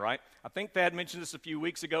brand, right? I think Thad mentioned this a few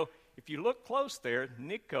weeks ago. If you look close there,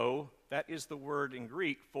 Nico, that is the word in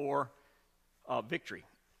Greek for victory.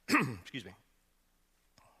 Excuse me.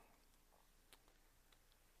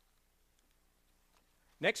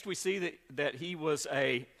 Next, we see that he was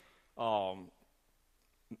a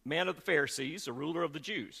man of the Pharisees, a ruler of the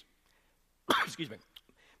Jews. Excuse me.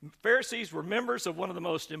 Pharisees were members of one of the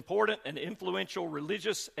most important and influential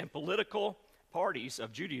religious and political parties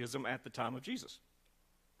of Judaism at the time of Jesus.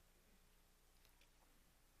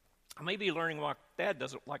 I may be learning why Dad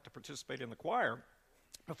doesn't like to participate in the choir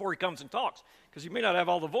before he comes and talks, because you may not have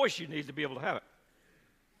all the voice you need to be able to have it.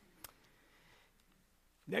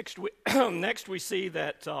 Next we see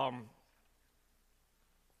that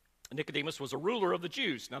Nicodemus was a ruler of the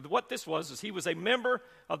Jews. Now, what this was is he was a member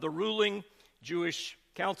of the ruling Jewish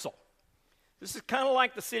council. This is kind of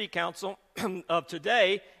like the city council of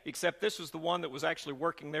today, except this was the one that was actually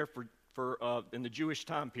working there for in the Jewish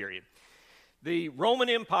time period. The Roman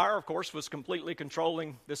Empire, of course, was completely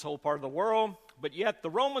controlling this whole part of the world, but yet the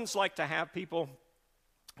Romans like to have people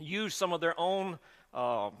use some of their own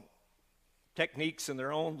techniques and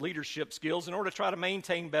their own leadership skills in order to try to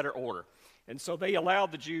maintain better order. And so they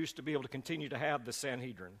allowed the Jews to be able to continue to have the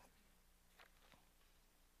Sanhedrin.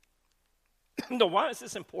 Now, why is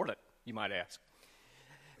this important, you might ask?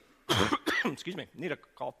 Excuse me, need a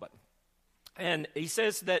cough button. And he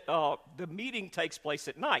says that the meeting takes place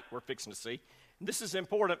at night, we're fixing to see. And this is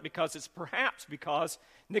important because it's perhaps because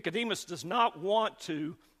Nicodemus does not want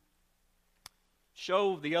to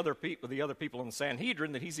show the other people in the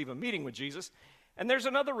Sanhedrin that he's even meeting with Jesus. And there's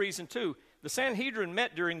another reason, too. The Sanhedrin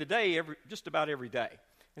met during the day just about every day.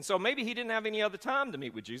 And so maybe he didn't have any other time to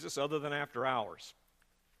meet with Jesus other than after hours.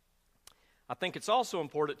 I think it's also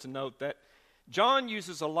important to note that John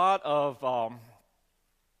uses a lot of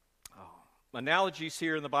analogies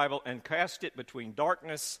here in the Bible and cast it between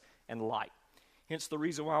darkness and light. Hence the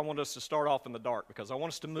reason why I want us to start off in the dark, because I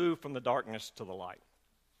want us to move from the darkness to the light.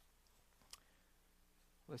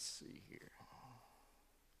 Let's see here.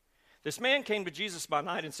 This man came to Jesus by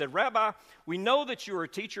night and said, Rabbi, we know that you are a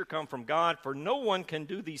teacher come from God, for no one can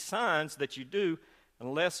do these signs that you do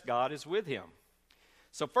unless God is with him.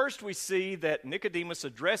 So first we see that Nicodemus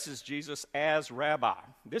addresses Jesus as rabbi.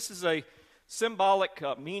 This is a symbolic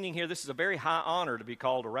meaning here. This is a very high honor to be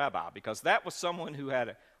called a rabbi, because that was someone who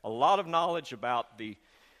had a lot of knowledge about the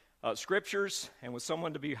scriptures and was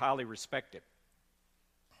someone to be highly respected.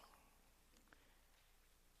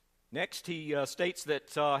 Next, he states that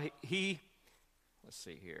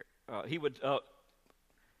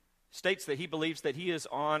states that he believes that he is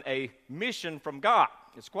on a mission from God.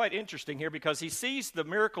 It's quite interesting here because he sees the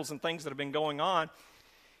miracles and things that have been going on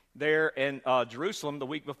there in Jerusalem the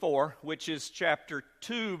week before, which is chapter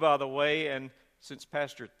 2, by the way. And since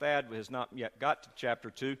Pastor Thad has not yet got to chapter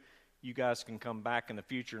 2, you guys can come back in the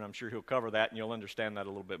future, and I'm sure he'll cover that, and you'll understand that a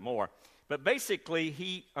little bit more. But basically,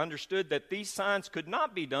 he understood that these signs could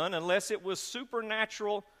not be done unless it was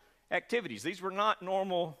supernatural activities. These were not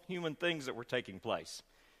normal human things that were taking place.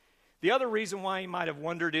 The other reason why he might have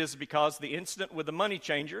wondered is because the incident with the money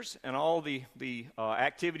changers and all the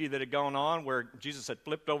activity that had gone on where Jesus had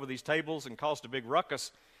flipped over these tables and caused a big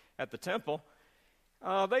ruckus at the temple,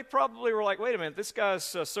 they probably were like, wait a minute, this guy's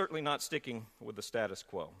certainly not sticking with the status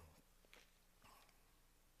quo.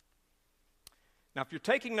 Now, if you're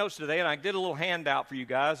taking notes today, and I did a little handout for you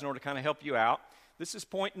guys in order to kind of help you out, this is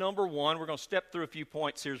point number 1. We're going to step through a few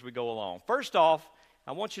points here as we go along. First off,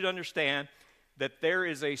 I want you to understand that there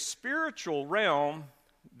is a spiritual realm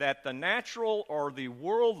that the natural or the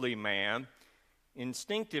worldly man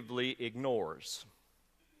instinctively ignores.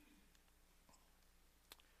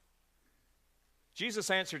 Jesus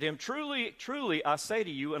answered him, "Truly, truly, I say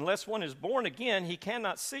to you, unless one is born again, he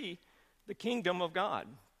cannot see the kingdom of God."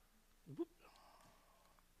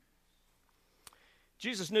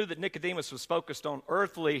 Jesus knew that Nicodemus was focused on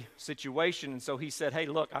earthly situation, and so he said, hey,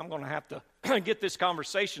 look, I'm going to have to get this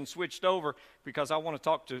conversation switched over because I want to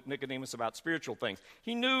talk to Nicodemus about spiritual things.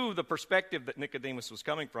 He knew the perspective that Nicodemus was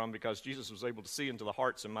coming from because Jesus was able to see into the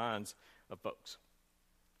hearts and minds of folks.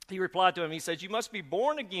 He replied to him, he says, you must be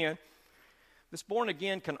born again. This born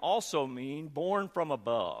again can also mean born from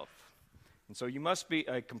above. And so you must be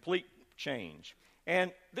a complete change.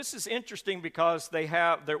 And this is interesting because their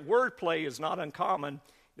wordplay is not uncommon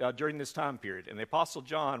during this time period. And the Apostle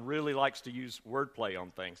John really likes to use wordplay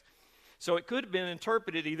on things. So it could have been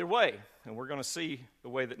interpreted either way. And we're going to see the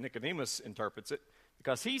way that Nicodemus interprets it.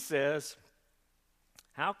 Because he says,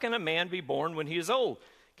 how can a man be born when he is old?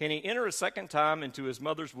 Can he enter a second time into his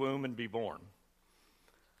mother's womb and be born?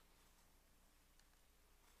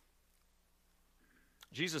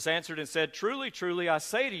 Jesus answered and said, truly, truly, I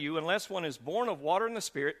say to you, unless one is born of water and the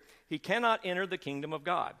Spirit, he cannot enter the kingdom of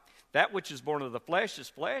God. That which is born of the flesh is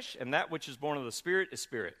flesh, and that which is born of the Spirit is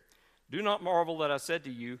spirit. Do not marvel that I said to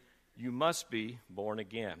you, you must be born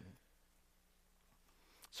again.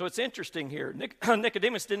 So it's interesting here.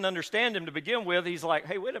 Nicodemus didn't understand him to begin with. He's like,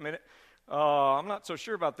 hey, wait a minute. I'm not so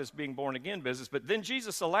sure about this being born again business. But then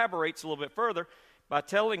Jesus elaborates a little bit further by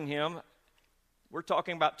telling him we're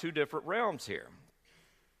talking about two different realms here.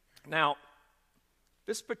 Now,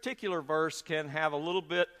 this particular verse can have a little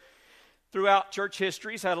bit, throughout church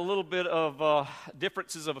history's had a little bit of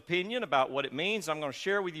differences of opinion about what it means. I'm going to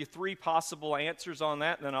share with you 3 possible answers on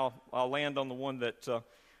that, and then I'll land on the one that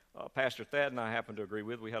Pastor Thad and I happen to agree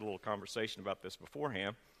with. We had a little conversation about this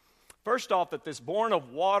beforehand. First off, that this born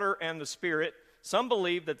of water and the Spirit, some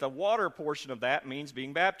believe that the water portion of that means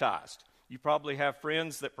being baptized. You probably have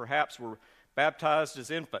friends that perhaps were baptized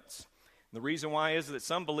as infants. The reason why is that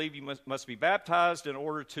some believe you must be baptized in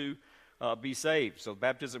order to be saved. So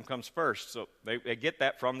baptism comes first. So they get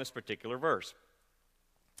that from this particular verse.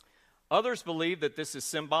 Others believe that this is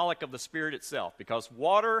symbolic of the Spirit itself because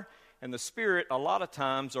water and the Spirit a lot of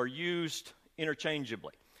times are used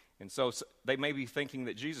interchangeably. And so they may be thinking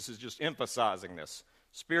that Jesus is just emphasizing this.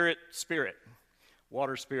 Spirit, Spirit.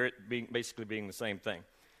 Water, Spirit basically being the same thing.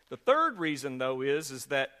 The third reason, though, is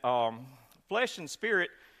that flesh and spirit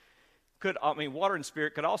water and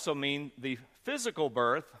spirit could also mean the physical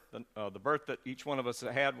birth, the birth that each one of us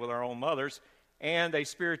had with our own mothers, and a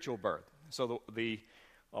spiritual birth. So the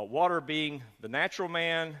water being the natural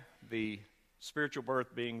man, the spiritual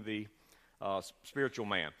birth being the spiritual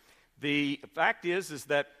man. The fact is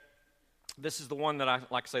that this is the one that I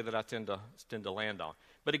tend to land on.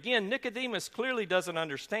 But again, Nicodemus clearly doesn't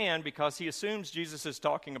understand because he assumes Jesus is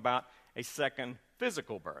talking about a second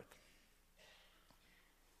physical birth.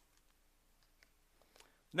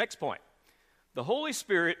 Next point. The Holy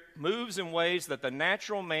Spirit moves in ways that the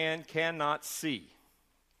natural man cannot see.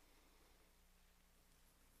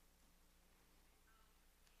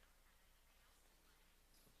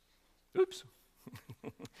 Oops.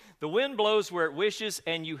 The wind blows where it wishes,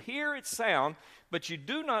 and you hear its sound, but you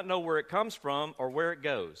do not know where it comes from or where it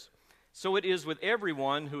goes. So it is with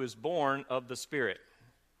everyone who is born of the Spirit.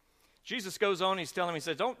 Jesus goes on, he's telling him, he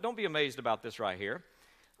says, don't be amazed about this right here.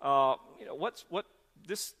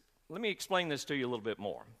 Let me explain this to you a little bit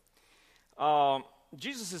more.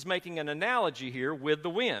 Jesus is making an analogy here with the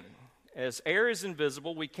wind. As air is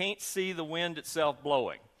invisible, we can't see the wind itself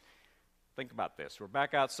blowing. Think about this. We're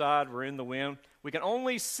back outside, we're in the wind. We can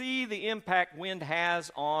only see the impact wind has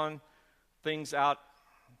on things out.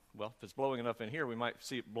 Well, if it's blowing enough in here, we might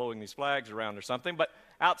see it blowing these flags around or something. But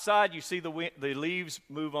outside, you see the leaves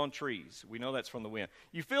move on trees. We know that's from the wind.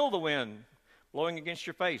 You feel the wind blowing against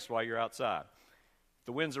your face while you're outside. If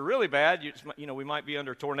the winds are really bad, we might be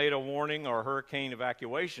under tornado warning or hurricane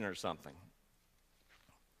evacuation or something.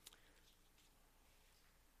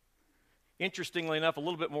 Interestingly enough, a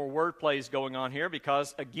little bit more wordplay is going on here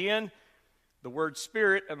because, again, the word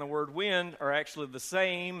spirit and the word wind are actually the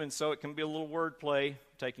same, and so it can be a little wordplay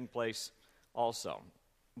taking place also.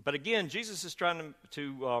 But again, Jesus is trying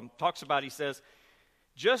to talks about, he says,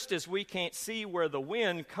 just as we can't see where the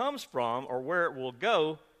wind comes from or where it will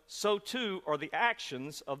go, so too are the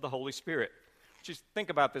actions of the Holy Spirit. Just think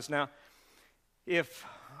about this now. If,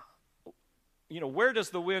 where does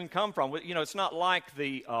the wind come from? It's not like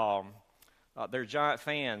they're giant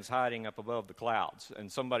fans hiding up above the clouds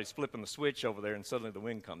and somebody's flipping the switch over there and suddenly the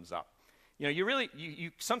wind comes up.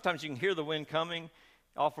 Sometimes you can hear the wind coming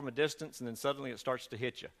off from a distance and then suddenly it starts to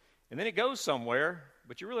hit you. And then it goes somewhere,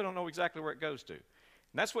 but you really don't know exactly where it goes to.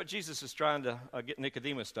 And that's what Jesus is trying to get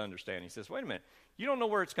Nicodemus to understand. He says, wait a minute, you don't know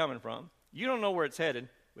where it's coming from, you don't know where it's headed,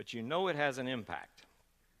 but you know it has an impact.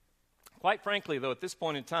 Quite frankly, though, at this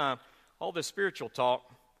point in time, all this spiritual talk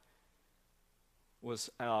was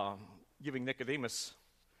giving Nicodemus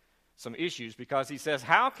some issues because he says,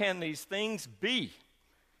 how can these things be?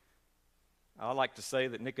 I like to say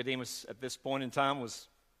that Nicodemus at this point in time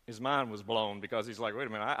his mind was blown because he's like, wait a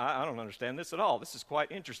minute, I don't understand this at all. This is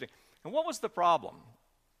quite interesting. And what was the problem?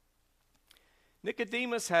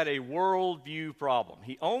 Nicodemus had a worldview problem.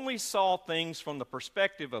 He only saw things from the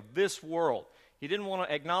perspective of this world. He didn't want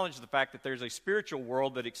to acknowledge the fact that there's a spiritual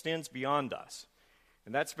world that extends beyond us.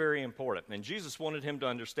 And that's very important. And Jesus wanted him to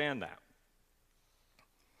understand that.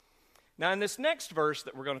 Now, in this next verse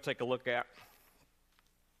that we're going to take a look at,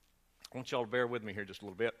 I want y'all to bear with me here just a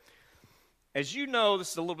little bit. As you know, this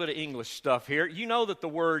is a little bit of English stuff here. You know that the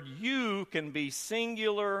word you can be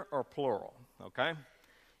singular or plural, okay?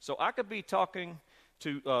 So I could be talking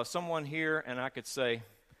to someone here, and I could say,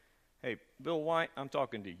 hey, Bill White, I'm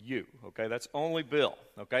talking to you, okay? That's only Bill,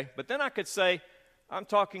 okay? But then I could say, I'm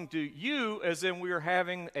talking to you as in we are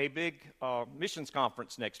having a big missions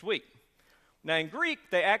conference next week. Now, in Greek,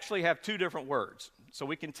 they actually have two different words, so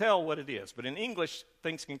we can tell what it is. But in English,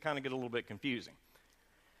 things can kind of get a little bit confusing.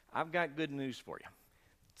 I've got good news for you.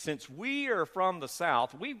 Since we are from the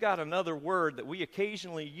South, we've got another word that we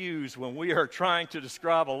occasionally use when we are trying to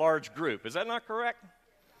describe a large group. Is that not correct?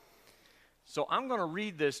 So I'm going to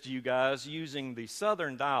read this to you guys using the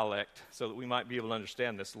Southern dialect so that we might be able to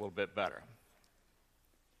understand this a little bit better.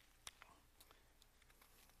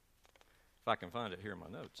 If I can find it here in my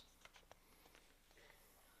notes.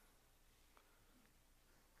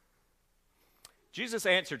 Jesus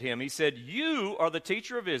answered him. He said, you are the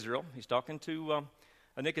teacher of Israel. He's talking to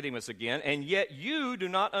Nicodemus again. And yet you do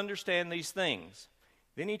not understand these things.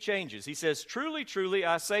 Then he changes. He says, truly, truly,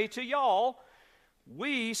 I say to y'all,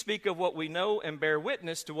 we speak of what we know and bear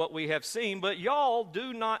witness to what we have seen, but y'all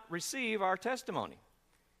do not receive our testimony.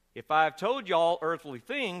 If I have told y'all earthly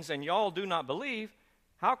things and y'all do not believe,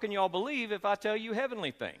 how can y'all believe if I tell you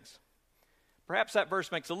heavenly things? Perhaps that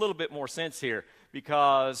verse makes a little bit more sense here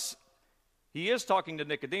because he is talking to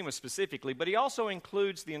Nicodemus specifically, but he also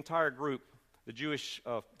includes the entire group, the Jewish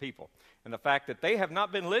people, and the fact that they have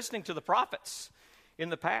not been listening to the prophets in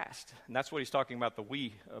the past. And that's what he's talking about, the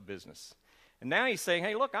we business. And now he's saying,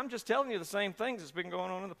 hey, look, I'm just telling you the same things that's been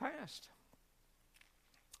going on in the past.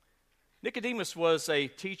 Nicodemus was a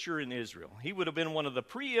teacher in Israel. He would have been one of the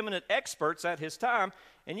preeminent experts at his time,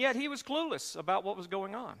 and yet he was clueless about what was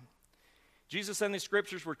going on. Jesus and the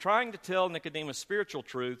scriptures were trying to tell Nicodemus spiritual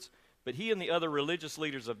truths, but he and the other religious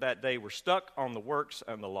leaders of that day were stuck on the works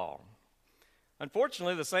and the law.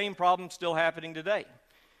 Unfortunately, the same problem's still happening today.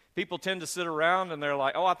 People tend to sit around and they're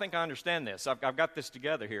like, oh, I think I understand this. I've got this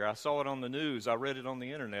together here. I saw it on the news. I read it on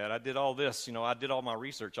the internet. I did all this. I did all my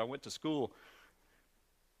research. I went to school.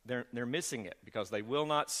 They're missing it because they will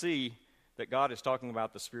not see that God is talking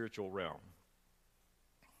about the spiritual realm.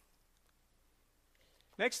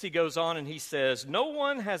 Next he goes on and he says, no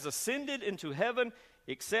one has ascended into heaven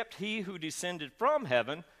except he who descended from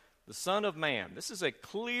heaven, the Son of Man. This is a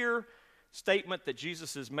clear statement that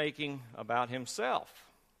Jesus is making about himself.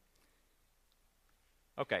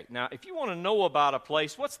 Okay, now if you want to know about a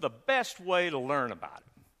place, what's the best way to learn about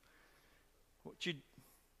it?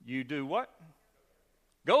 You do what?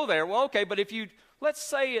 Go there. Well, okay, but if let's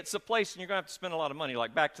say it's a place and you're going to have to spend a lot of money,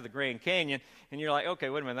 like back to the Grand Canyon, and you're like, okay,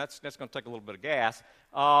 wait a minute, that's going to take a little bit of gas.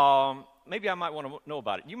 Maybe I might want to know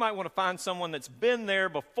about it. You might want to find someone that's been there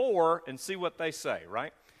before and see what they say,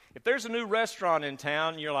 right? If there's a new restaurant in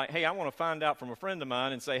town, and you're like, hey, I want to find out from a friend of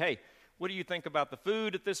mine and say, hey, what do you think about the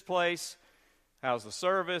food at this place? How's the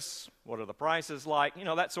service? What are the prices like?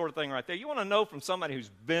 That sort of thing right there. You want to know from somebody who's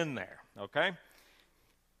been there, okay?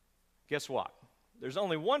 Guess what? There's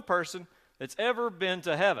only one person that's ever been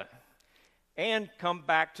to heaven and come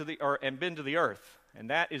back and been to the earth. and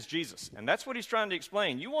that is Jesus. And that's what he's trying to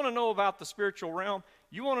explain. You want to know about the spiritual realm?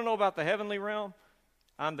 You want to know about the heavenly realm?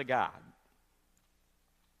 I'm the guy.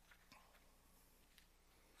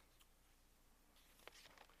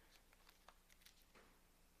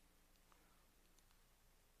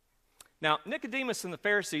 Now, Nicodemus and the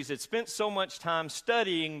Pharisees had spent so much time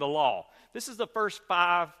studying the law. This is the first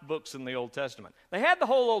 5 books in the Old Testament. They had the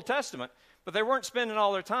whole Old Testament, but they weren't spending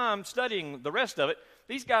all their time studying the rest of it.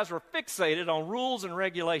 These guys were fixated on rules and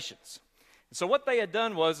regulations. And so what they had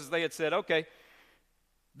done was they had said, okay,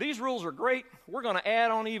 these rules are great. We're going to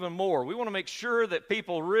add on even more. We want to make sure that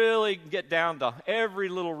people really get down to every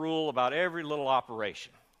little rule about every little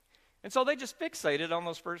operation. And so they just fixated on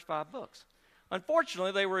those first 5 books.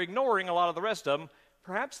 Unfortunately, they were ignoring a lot of the rest of them.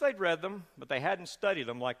 Perhaps they'd read them, but they hadn't studied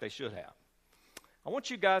them like they should have. I want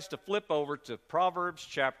you guys to flip over to Proverbs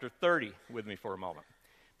chapter 30 with me for a moment.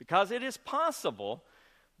 Because it is possible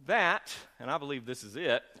that, and I believe this is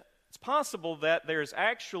it, it's possible that there's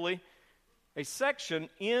actually a section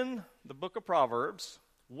in the book of Proverbs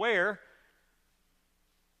where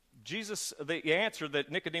Jesus, the answer that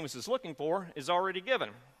Nicodemus is looking for, is already given.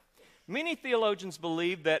 Many theologians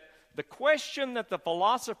believe that the question that the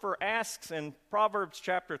philosopher asks in Proverbs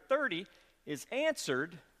chapter 30 is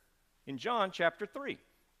answered in John chapter 3.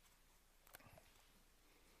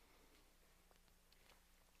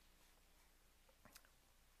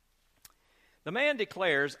 The man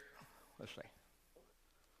declares, let's see,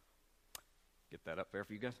 get that up there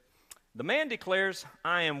for you guys. The man declares,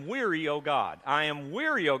 I am weary, O God. I am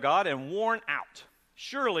weary, O God, and worn out.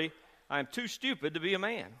 Surely I am too stupid to be a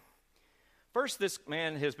man. First, this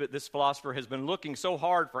philosopher has been looking so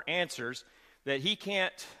hard for answers that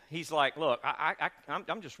he's like, look,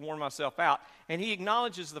 I'm just worn myself out. And he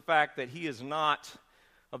acknowledges the fact that he is not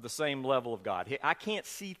of the same level of God. I can't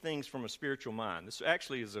see things from a spiritual mind. This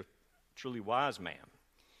actually is a truly wise man.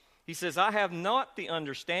 He says, I have not the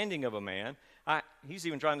understanding of a man. He's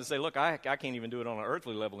even trying to say, look, I can't even do it on an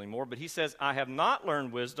earthly level anymore. But he says, I have not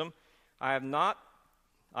learned wisdom. I have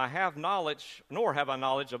knowledge, nor have I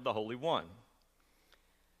knowledge of the Holy One.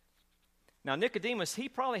 Now, Nicodemus, he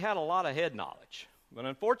probably had a lot of head knowledge, but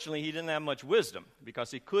unfortunately, he didn't have much wisdom because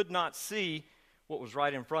he could not see what was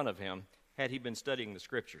right in front of him had he been studying the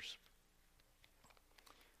Scriptures.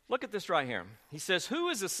 Look at this right here. He says, who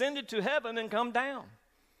has ascended to heaven and come down?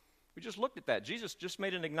 We just looked at that. Jesus just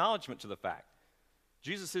made an acknowledgement to the fact.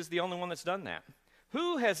 Jesus is the only one that's done that.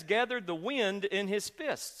 Who has gathered the wind in his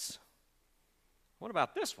fists? What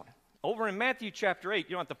about this one? Over in Matthew chapter 8,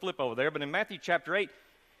 you don't have to flip over there, but in Matthew chapter 8,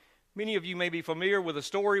 many of you may be familiar with a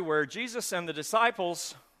story where Jesus and the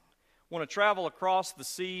disciples want to travel across the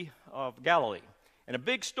Sea of Galilee. And a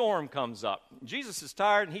big storm comes up. Jesus is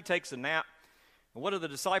tired and he takes a nap. And what do the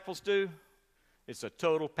disciples do? It's a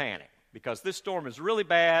total panic because this storm is really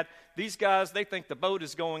bad. These guys, they think the boat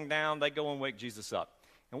is going down. They go and wake Jesus up.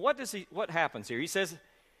 And what happens here? He says,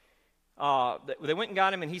 they went and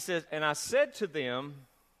got him and he says, and I said to them,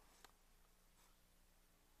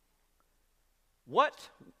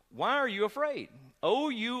 why are you afraid? O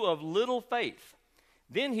you of little faith.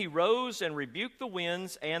 Then he rose and rebuked the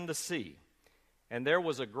winds and the sea. And there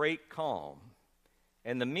was a great calm.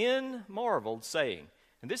 And the men marveled, saying,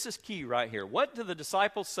 and this is key right here. What do the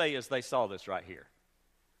disciples say as they saw this right here?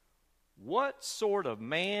 What sort of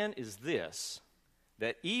man is this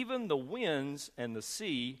that even the winds and the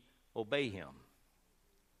sea obey him?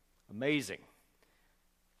 Amazing.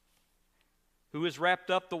 Who has wrapped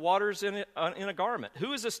up the waters in a garment?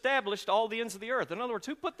 Who has established all the ends of the earth? In other words,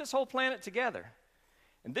 who put this whole planet together?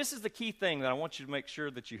 And this is the key thing that I want you to make sure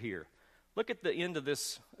that you hear. Look at the end of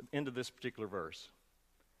this particular verse.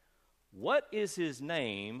 What is his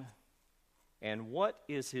name, and what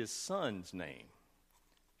is his son's name?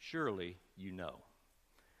 Surely you know.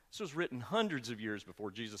 This was written hundreds of years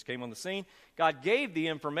before Jesus came on the scene. God gave the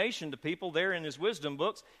information to people there in his wisdom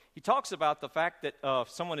books. He talks about the fact that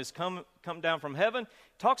someone has come down from heaven.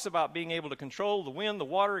 He talks about being able to control the wind, the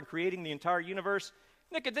water, and creating the entire universe.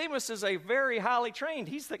 Nicodemus is a very highly trained.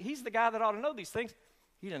 He's the guy that ought to know these things.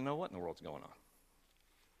 He didn't know what in the world's going on.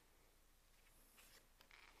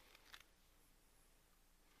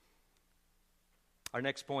 Our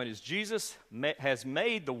next point is Jesus has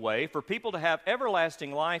made the way for people to have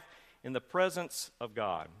everlasting life in the presence of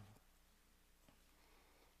God.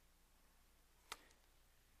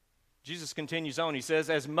 Jesus continues on. He says,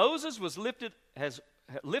 as Moses has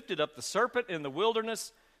lifted up the serpent in the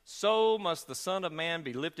wilderness, so must the Son of Man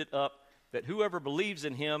be lifted up, that whoever believes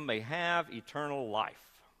in him may have eternal life.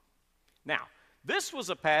 Now, this was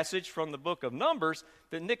a passage from the book of Numbers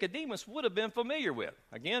that Nicodemus would have been familiar with.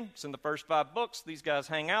 Again, it's in the first 5 books. These guys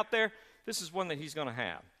hang out there. this is one that he's going to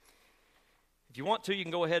have. If you want to, you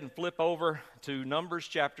can go ahead and flip over to Numbers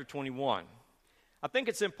chapter 21. I think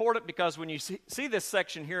it's important because when you see this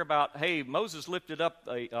section here about, hey, Moses lifted up,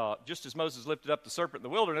 just as Moses lifted up the serpent in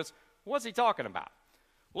the wilderness, what's he talking about?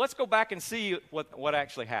 Well, let's go back and see what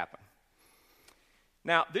actually happened.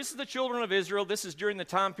 Now, this is the children of Israel. This is during the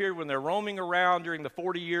time period when they're roaming around during the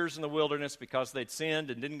 40 years in the wilderness because they'd sinned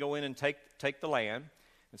and didn't go in and take the land.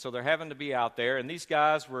 And so they're having to be out there. And these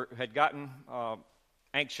guys had gotten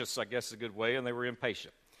anxious, I guess is a good way, and they were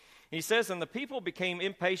impatient. And he says, and the people became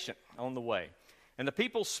impatient on the way. And the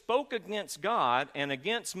people spoke against God and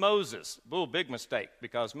against Moses. Ooh, big mistake,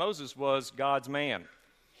 because Moses was God's man.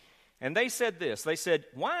 And they said this. They said,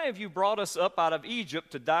 why have you brought us up out of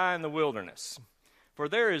Egypt to die in the wilderness? For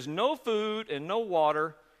there is no food and no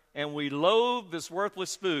water, and we loathe this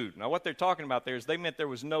worthless food. Now, what they're talking about there is they meant there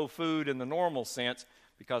was no food in the normal sense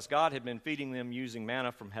because God had been feeding them using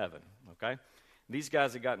manna from heaven, okay? These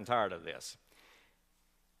guys had gotten tired of this.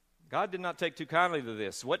 God did not take too kindly to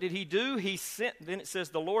this. What did he do? Then it says,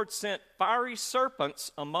 the Lord sent fiery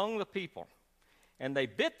serpents among the people, and they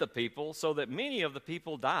bit the people so that many of the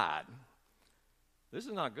people died. This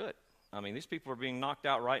is not good. I mean, these people are being knocked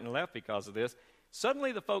out right and left because of this.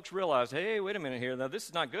 Suddenly the folks realized, hey, wait a minute here. Now, this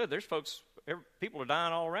is not good. There's people are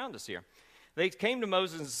dying all around us here. They came to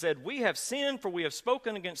Moses and said, we have sinned, for we have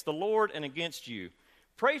spoken against the Lord and against you.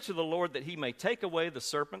 Pray to the Lord that he may take away the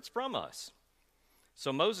serpents from us.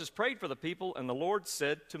 So Moses prayed for the people, and the Lord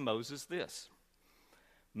said to Moses this,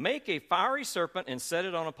 make a fiery serpent and set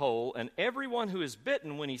it on a pole, and everyone who is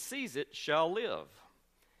bitten when he sees it shall live.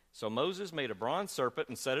 So Moses made a bronze serpent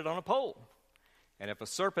and set it on a pole. And if a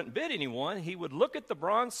serpent bit anyone, he would look at the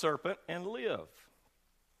bronze serpent and live.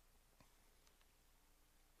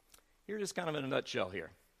 Here it is kind of in a nutshell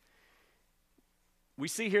here. We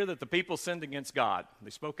see here that the people sinned against God.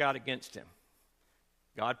 They spoke out against him.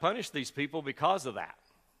 God punished these people because of that,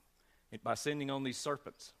 by sending on these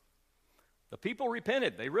serpents. The people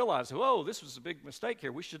repented. They realized, whoa, this was a big mistake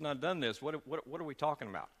here. We should not have done this. What are we talking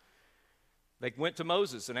about? They went to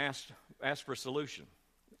Moses and asked for a solution.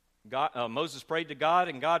 Moses prayed to God,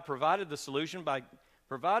 and God provided the solution by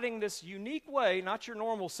providing this unique way, not your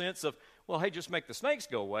normal sense of, well, hey, just make the snakes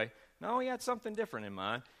go away. No, he had something different in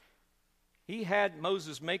mind. He had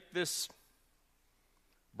Moses make this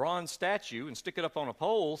bronze statue and stick it up on a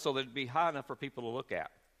pole so that it'd be high enough for people to look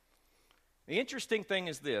at. The interesting thing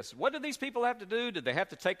is this. What did these people have to do? Did they have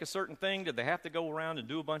to take a certain thing? Did they have to go around and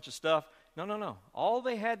do a bunch of stuff? No. All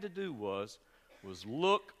they had to do was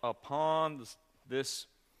look upon this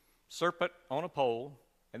serpent on a pole,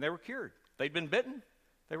 and they were cured. They'd been bitten,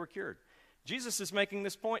 they were cured. Jesus is making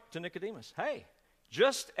this point to Nicodemus. Hey,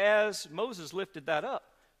 just as Moses lifted that up,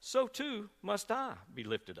 so too must I be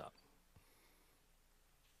lifted up.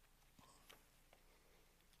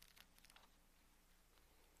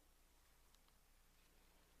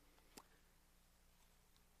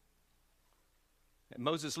 And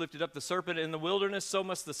Moses lifted up the serpent in the wilderness, so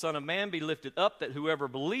must the Son of Man be lifted up, that whoever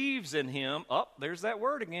believes in him, there's that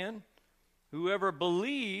word again, whoever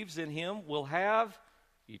believes in him will have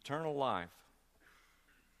eternal life.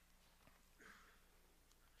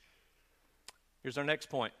 Here's our next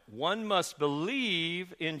point. One must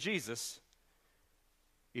believe in Jesus.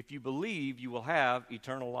 If you believe, you will have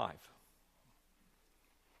eternal life.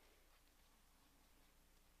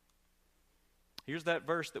 Here's that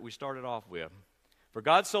verse that we started off with. For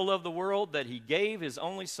God so loved the world that he gave his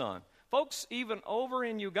only son. Folks, even over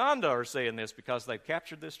in Uganda are saying this because they've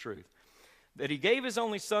captured this truth. That he gave his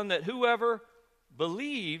only son that whoever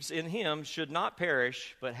believes in him should not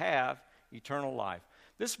perish but have eternal life.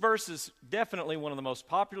 This verse is definitely one of the most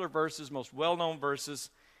popular verses, most well-known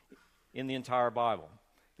verses in the entire Bible.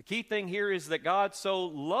 The key thing here is that God so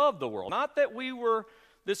loved the world. Not that we were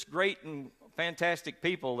this great and fantastic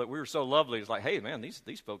people, that we were so lovely. It's like, hey, man,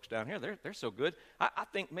 these folks down here, they're so good. I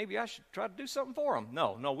think maybe I should try to do something for them.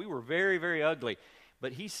 No, we were very, very ugly.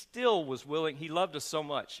 But he still was willing. He loved us so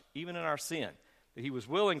much, even in our sin, that he was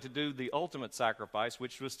willing to do the ultimate sacrifice,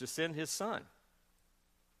 which was to send his son.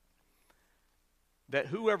 That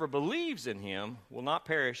whoever believes in him will not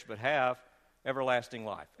perish but have everlasting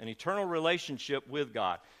life, an eternal relationship with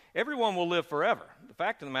God. Everyone will live forever. The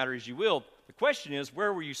fact of the matter is you will. The question is,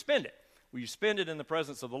 where will you spend it? Will you spend it in the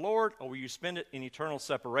presence of the Lord, or will you spend it in eternal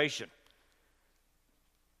separation?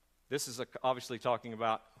 This is obviously talking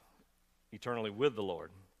about eternally with the Lord.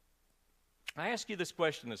 I ask you this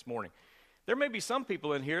question this morning. There may be some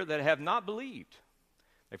people in here that have not believed.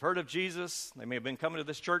 They've heard of Jesus. They may have been coming to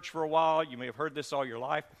this church for a while. You may have heard this all your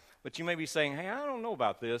life. But you may be saying, hey, I don't know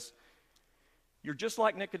about this. You're just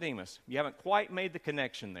like Nicodemus. You haven't quite made the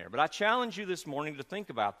connection there. But I challenge you this morning to think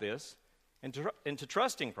about this and to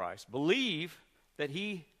trust in Christ. Believe that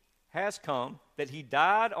he has come, that he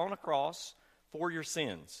died on a cross for your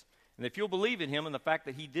sins. And if you'll believe in him and the fact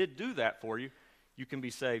that he did do that for you, you can be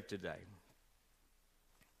saved today.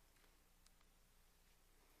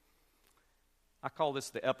 I call this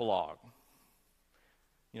the epilogue.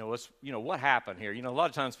 What happened here? A lot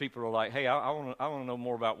of times people are like, hey, I want to know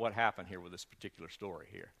more about what happened here with this particular story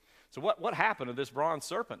here. So what happened to this bronze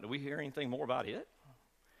serpent? Do we hear anything more about it?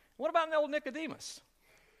 What about old Nicodemus?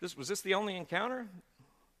 Was this the only encounter?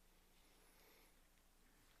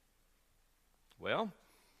 Well,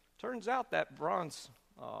 turns out that bronze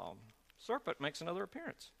serpent makes another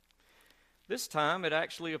appearance. This time it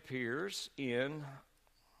actually appears in,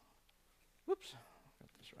 got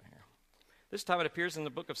this right here. This time it appears in the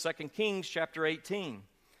book of 2 Kings chapter 18.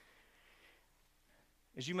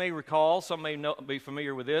 As you may recall, some may be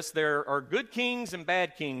familiar with this, there are good kings and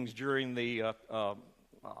bad kings during the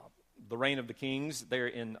reign of the kings there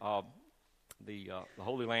in the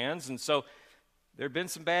Holy Lands. And so there have been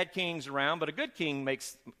some bad kings around, but a good king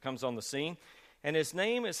comes on the scene, and his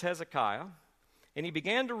name is Hezekiah, and he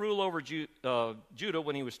began to rule over Judah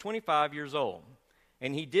when he was 25 years old.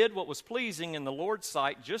 And he did what was pleasing in the Lord's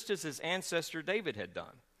sight, just as his ancestor David had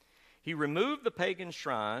done. He removed the pagan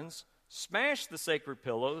shrines, smashed the sacred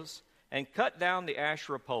pillars, and cut down the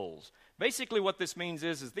Asherah poles. Basically what this means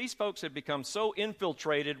is these folks had become so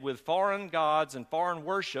infiltrated with foreign gods and foreign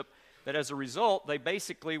worship that as a result, they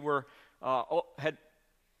basically had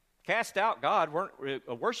cast out God,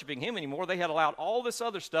 weren't worshiping him anymore. They had allowed all this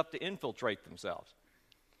other stuff to infiltrate themselves.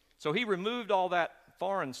 So he removed all that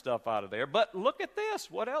foreign stuff out of there. But look at this.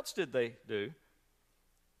 What else did they do?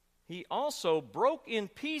 He also broke in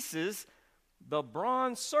pieces the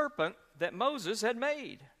bronze serpent that Moses had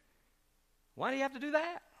made. Why do you have to do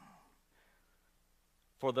that?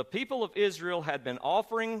 For the people of Israel had been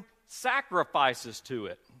offering sacrifices to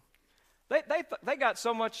it. They got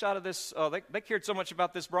so much out of this, they cared so much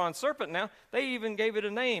about this bronze serpent now, they even gave it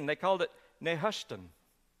a name. They called it Nehushtan.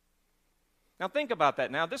 Now think about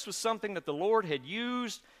that. Now this was something that the Lord had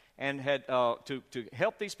used and had to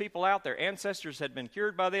help these people out. Their ancestors had been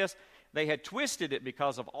cured by this. They had twisted it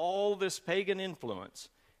because of all this pagan influence.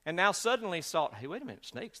 And now suddenly thought, hey, wait a minute,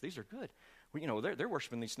 snakes, these are good. Well, they're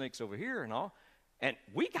worshiping these snakes over here and all. And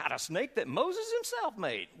we got a snake that Moses himself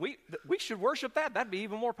made. We should worship that. That'd be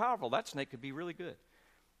even more powerful. That snake could be really good.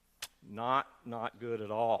 Not good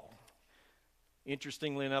at all.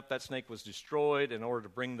 Interestingly enough, that snake was destroyed in order to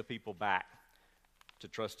bring the people back to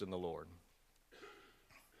trust in the Lord.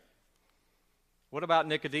 What about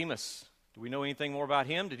Nicodemus? Do we know anything more about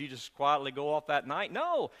him? Did he just quietly go off that night?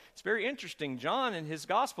 No. It's very interesting. John, in his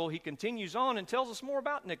gospel, he continues on and tells us more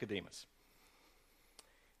about Nicodemus.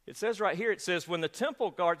 It says right here, it says, when the temple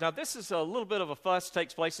guards, now this is a little bit of a fuss,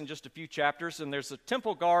 takes place in just a few chapters, and there's the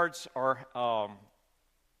temple guards are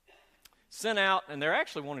sent out, and they're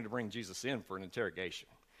actually wanting to bring Jesus in for an interrogation.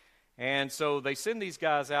 And so they send these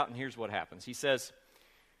guys out, and here's what happens. He says,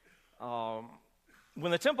 when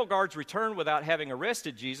the temple guards returned without having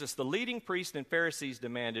arrested Jesus, the leading priests and Pharisees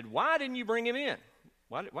demanded, why didn't you bring him in?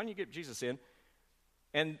 Why didn't you get Jesus in?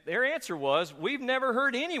 And their answer was, we've never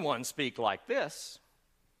heard anyone speak like this.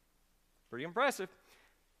 Pretty impressive.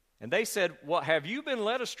 And they said, well, have you been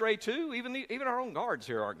led astray too? Even our own guards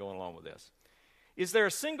here aren't going along with this. Is there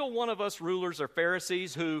a single one of us rulers or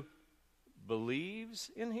Pharisees who believes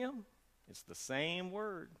in him? It's the same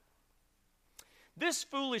word. This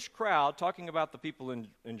foolish crowd, talking about the people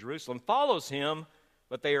in Jerusalem, follows him,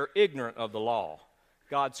 but they are ignorant of the law.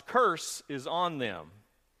 God's curse is on them.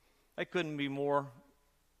 They couldn't be more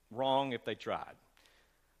wrong if they tried.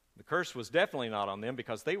 The curse was definitely not on them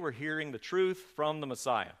because they were hearing the truth from the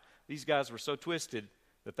Messiah. These guys were so twisted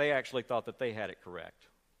that they actually thought that they had it correct.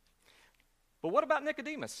 But what about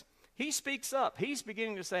Nicodemus? He speaks up. He's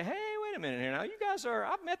beginning to say, hey, wait a minute here. Now, you guys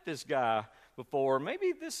I've met this guy before.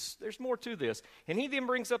 Maybe there's more to this. And he then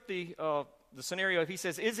brings up the scenario. He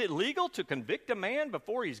says, is it legal to convict a man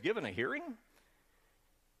before he's given a hearing?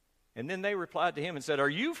 And then they replied to him and said, are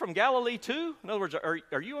you from Galilee too? In other words,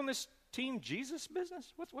 are you on this Team Jesus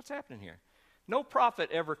business? What's happening here? No prophet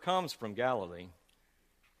ever comes from Galilee.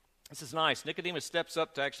 This is nice. Nicodemus steps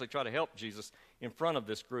up to actually try to help Jesus in front of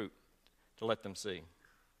this group to let them see.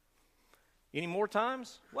 Any more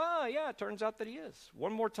times? Well, yeah, it turns out that he is.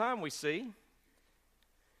 One more time we see.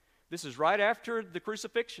 This is right after the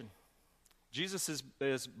crucifixion. Jesus'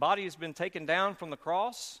 his body has been taken down from the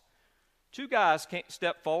cross. Two guys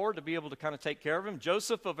step forward to be able to kind of take care of him.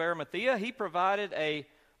 Joseph of Arimathea, he provided a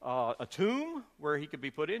tomb where he could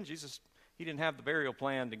be put in. Jesus, He didn't have the burial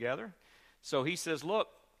plan together. So he says, look,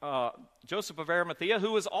 Joseph of Arimathea,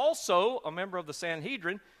 who was also a member of the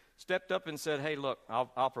Sanhedrin, stepped up and said, hey, look,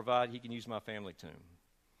 I'll provide. He can use my family tomb.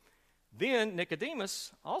 Then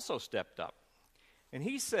Nicodemus also stepped up. And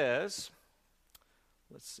he says,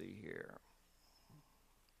 let's see here.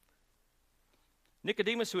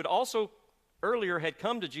 Nicodemus, who had also earlier had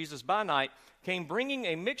come to Jesus by night, came bringing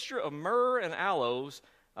a mixture of myrrh and aloes,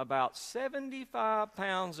 about 75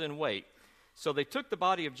 pounds in weight. So they took the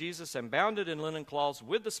body of Jesus and bound it in linen cloths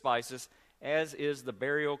with the spices, as is the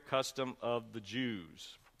burial custom of the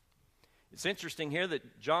Jews. It's interesting here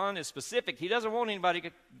that John is specific. He doesn't want anybody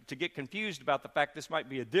to get confused about the fact this might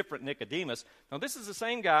be a different Nicodemus. Now, this is the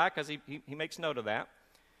same guy because he makes note of that.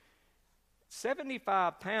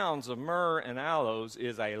 75 pounds of myrrh and aloes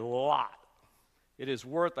is a lot. It is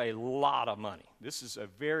worth a lot of money. This is a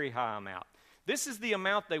very high amount. This is the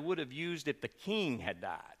amount they would have used if the king had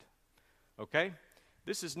died. Okay?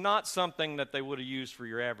 This is not something that they would have used for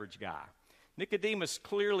your average guy. Nicodemus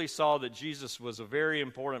clearly saw that Jesus was a very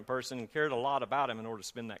important person and cared a lot about him in order to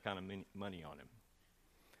spend that kind of money on him.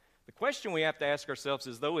 The question we have to ask ourselves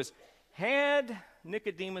is, had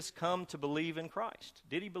Nicodemus come to believe in Christ?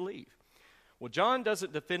 Did he believe? Well, John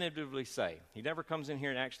doesn't definitively say. He never comes in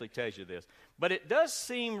here and actually tells you this. But it does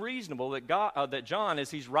seem reasonable that John,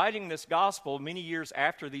 as he's writing this gospel many years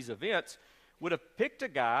after these events, would have picked a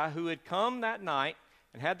guy who had come that night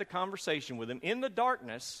and had the conversation with him in the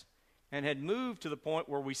darkness and had moved to the point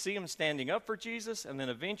where we see him standing up for Jesus and then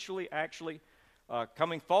eventually actually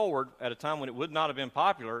coming forward at a time when it would not have been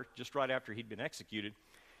popular, just right after he'd been executed,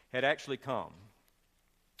 had actually come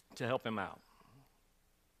to help him out.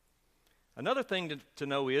 Another thing to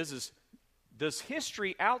know is does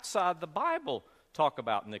history outside the Bible talk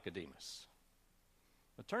about Nicodemus?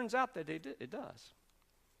 It turns out that it does.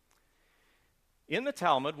 In the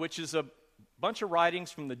Talmud, which is a bunch of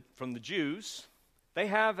writings from the Jews, they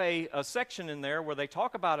have a section in there where they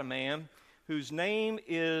talk about a man whose name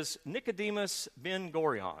is Nicodemus ben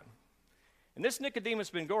Gorion. And this Nicodemus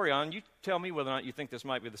ben Gorion, you tell me whether or not you think this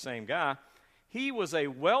might be the same guy. He was a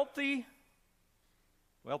wealthy,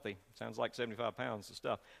 sounds like 75 pounds of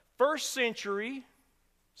stuff, first century,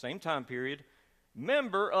 same time period,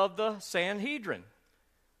 member of the Sanhedrin,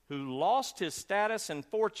 who lost his status and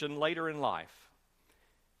fortune later in life.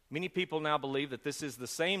 Many people now believe that this is the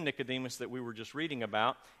same Nicodemus that we were just reading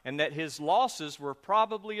about, and that his losses were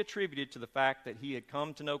probably attributed to the fact that he had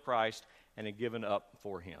come to know Christ and had given up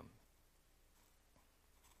for him.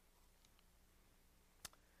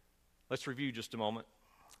 Let's review just a moment.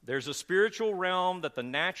 There's a spiritual realm that the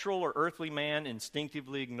natural or earthly man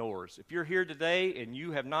instinctively ignores. If you're here today and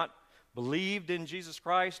you have not believed in Jesus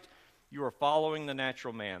Christ, you are following the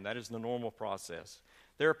natural man. That is the normal process.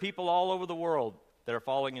 There are people all over the world that are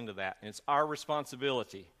falling into that, and it's our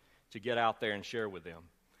responsibility to get out there and share with them.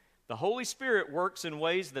 The Holy Spirit works in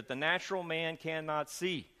ways that the natural man cannot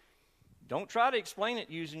see. Don't try to explain it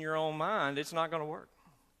using your own mind. It's not going to work.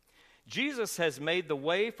 Jesus has made the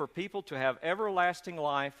way for people to have everlasting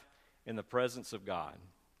life in the presence of God.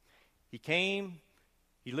 He came,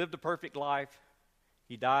 he lived a perfect life,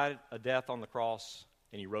 he died a death on the cross,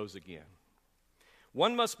 and he rose again.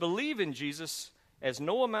 One must believe in Jesus, as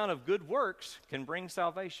no amount of good works can bring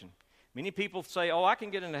salvation. Many people say, I can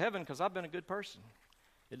get into heaven because I've been a good person.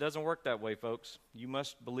 It doesn't work that way, folks. You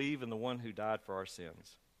must believe in the one who died for our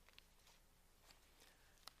sins.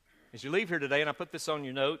 As you leave here today, and I put this on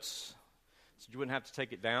your notes so you wouldn't have to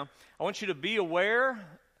take it down, I want you to be aware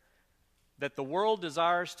that the world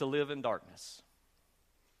desires to live in darkness.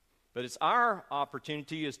 But it's our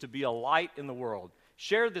opportunity is to be a light in the world.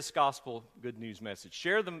 Share this gospel good news message.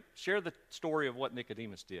 Share the story of what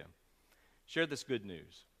Nicodemus did. Share this good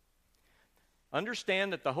news.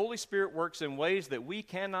 Understand that the Holy Spirit works in ways that we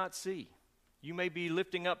cannot see. You may be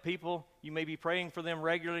lifting up people, you may be praying for them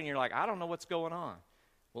regularly, and you're like, I don't know what's going on.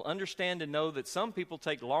 Well, understand and know that some people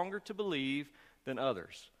take longer to believe than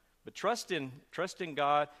others. But trust in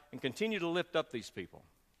God and continue to lift up these people.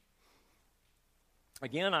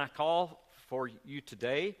 Again, I call for you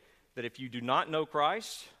today that if you do not know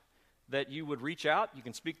Christ, that you would reach out. You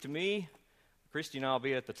can speak to me. Christy and I will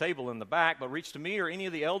be at the table in the back, but reach to me or any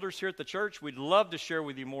of the elders here at the church. We'd love to share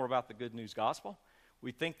with you more about the good news gospel.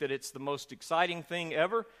 We think that it's the most exciting thing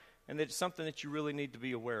ever, and that it's something that you really need to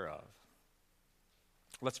be aware of.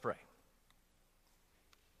 Let's pray.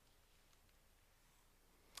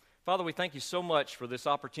 Father, we thank you so much for this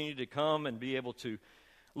opportunity to come and be able to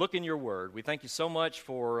look in your word. We thank you so much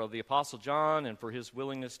for the Apostle John and for his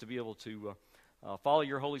willingness to be able to follow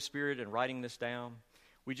your Holy Spirit in writing this down.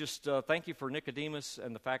 We just thank you for Nicodemus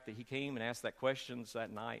and the fact that he came and asked that questions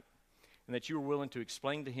that night. and that you were willing to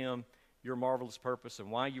explain to him your marvelous purpose and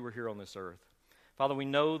why you were here on this earth. Father, we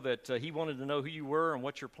know that he wanted to know who you were and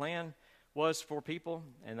what your plan was for people,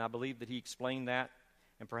 and I believe that he explained that,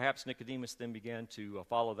 and perhaps Nicodemus then began to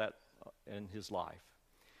follow that in his life.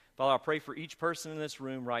 Father, I pray for each person in this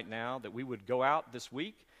room right now that we would go out this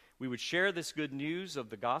week, we would share this good news of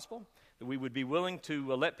the gospel, that we would be willing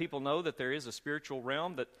to let people know that there is a spiritual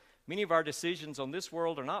realm, that many of our decisions on this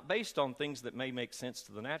world are not based on things that may make sense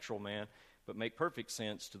to the natural man, but make perfect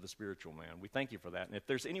sense to the spiritual man. We thank you for that. And if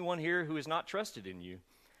there's anyone here who has not trusted in you,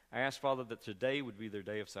 I ask, Father, that today would be their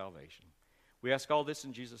day of salvation. We ask all this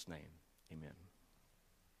in Jesus' name. Amen.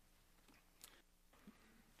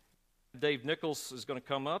 Dave Nichols is going to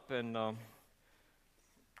come up and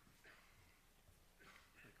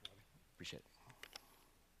appreciate it.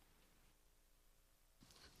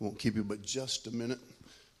 Won't keep you but just a minute.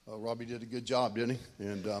 Robbie did a good job, didn't he?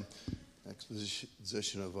 And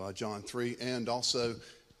exposition of John 3, and also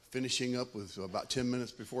finishing up with about 10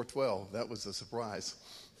 minutes before 12. That was a surprise.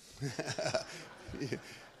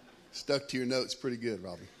 Stuck to your notes pretty good,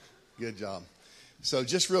 Robbie. Good job. So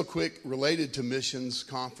just real quick, related to missions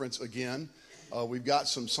conference again, we've got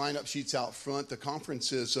some sign-up sheets out front. The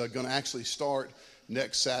conference is going to actually start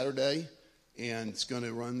next Saturday, and it's going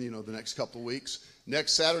to run, the next couple of weeks.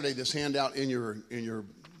 Next Saturday, this handout in your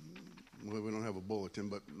well, we don't have a bulletin,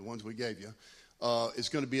 but the ones we gave you, it's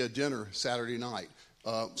going to be a dinner Saturday night.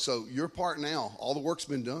 So your part now, all the work's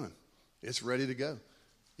been done. It's ready to go.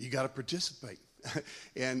 You got to participate.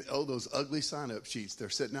 And, those ugly sign-up sheets, they're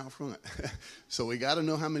sitting out front. So we got to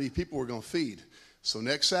know how many people we're going to feed. So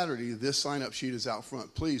next Saturday, this sign-up sheet is out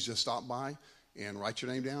front. Please just stop by and write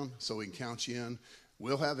your name down so we can count you in.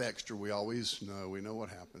 We'll have extra. We always know. We know what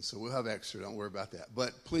happens. So we'll have extra. Don't worry about that.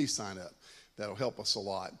 But please sign up. That'll help us a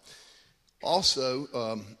lot.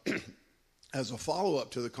 Also, as a follow-up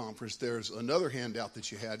to the conference, there's another handout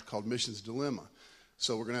that you had called Missions Dilemma.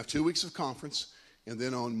 So we're going to have 2 weeks of conference, and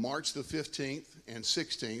then on March the 15th and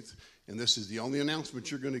 16th, and this is the only announcement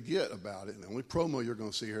you're going to get about it, and the only promo you're going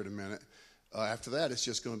to see here in a minute. After that, it's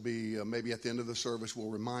just going to be maybe at the end of the service, we'll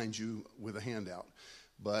remind you with a handout.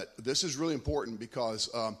 But this is really important because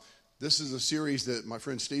this is a series that my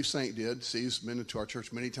friend Steve Saint did. Steve's been into our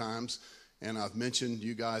church many times, and I've mentioned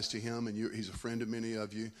you guys to him, and he's a friend of many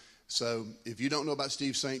of you. So if you don't know about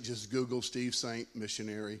Steve Saint, just Google Steve Saint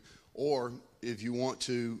Missionary. Or if you want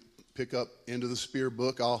to pick up Into the Spear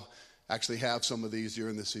book, I'll actually have some of these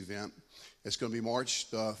during this event. It's going to be March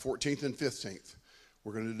 14th and 15th.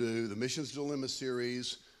 We're going to do the Missions Dilemma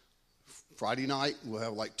series. Friday night, we'll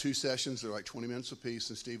have like 2 sessions. They're like 20 minutes apiece,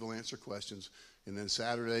 and Steve will answer questions. And then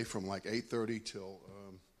Saturday from like 8:30 till,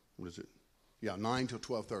 9 till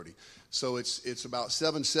 12:30. So it's about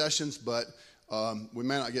 7 sessions, but we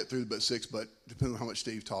may not get through but 6, but depending on how much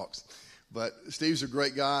Steve talks. But Steve's a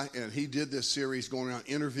great guy, and he did this series going around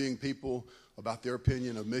interviewing people about their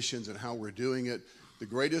opinion of missions and how we're doing it. The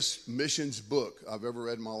greatest missions book I've ever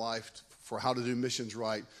read in my life for how to do missions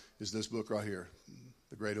right is this book right here,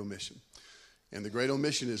 The Great Omission. And the great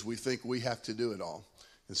omission is we think we have to do it all.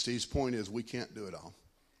 And Steve's point is we can't do it all.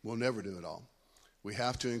 We'll never do it all. We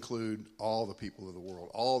have to include all the people of the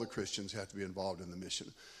world. All the Christians have to be involved in the mission.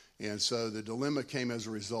 And so the dilemma came as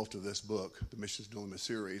a result of this book, the Missions Dilemma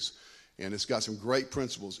series. And it's got some great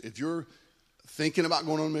principles. If you're thinking about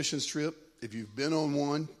going on a missions trip, if you've been on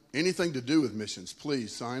one, anything to do with missions,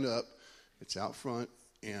 please sign up. It's out front.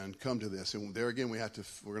 And come to this. And there again, we're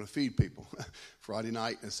going to feed people Friday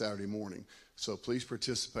night and Saturday morning. So please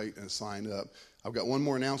participate and sign up. I've got one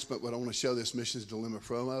more announcement, but I want to show this Missions Dilemma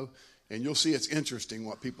promo. And you'll see it's interesting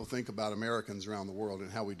what people think about Americans around the world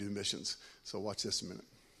and how we do missions. So watch this a minute.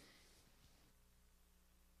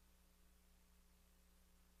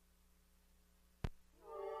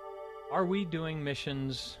 Are we doing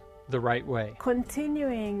missions the right way?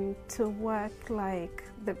 Continuing to work like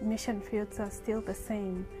the mission fields are still the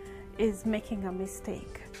same is making a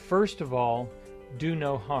mistake. First of all, do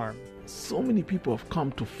no harm. So many people have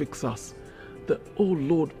come to fix us that, oh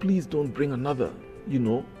Lord, please don't bring another,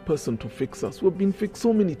 person to fix us. We've been fixed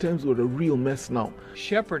so many times, we're a real mess now.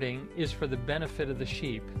 Shepherding is for the benefit of the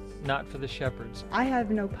sheep, not for the shepherds. I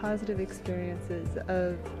have no positive experiences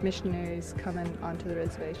of missionaries coming onto the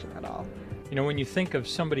reservation at all. When you think of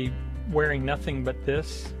somebody wearing nothing but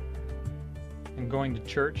this and going to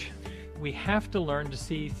church, we have to learn to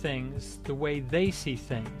see things the way they see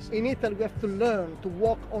things. In Italy, we have to learn to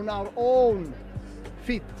walk on our own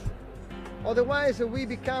feet. Otherwise, we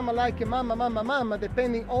become like a mama,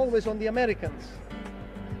 depending always on the Americans.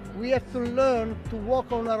 We have to learn to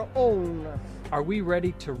walk on our own. Are we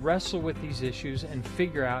ready to wrestle with these issues and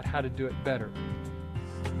figure out how to do it better?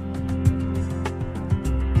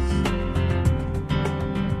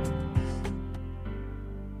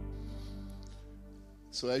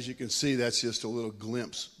 So as you can see, that's just a little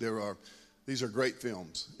glimpse. These are great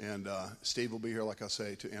films, and Steve will be here, like I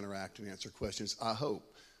say, to interact and answer questions. I hope.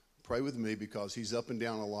 Pray with me, because he's up and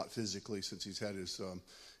down a lot physically since he's had his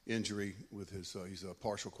injury with his, he's a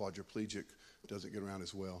partial quadriplegic, doesn't get around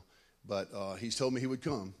as well. But he's told me he would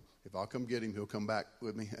come. If I'll come get him, he'll come back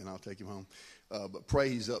with me, and I'll take him home. But pray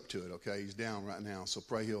he's up to it, okay? He's down right now, so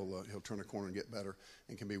pray he'll turn a corner and get better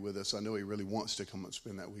and can be with us. I know he really wants to come and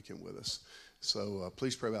spend that weekend with us. So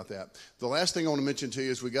please pray about that. The last thing I want to mention to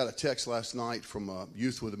you is we got a text last night from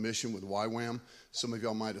Youth with a Mission with YWAM. Some of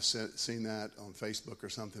y'all might have seen that on Facebook or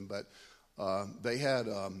something, but they had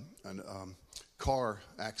a car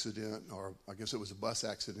accident, or I guess it was a bus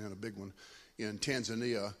accident, a big one, in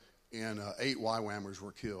Tanzania, and 8 YWAMers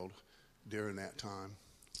were killed during that time.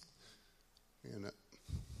 And it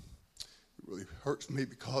really hurts me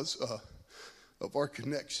because of our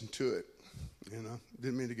connection to it. And I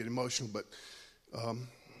didn't mean to get emotional, but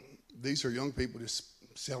these are young people just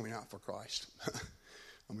selling out for Christ.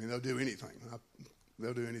 I mean, they'll do anything.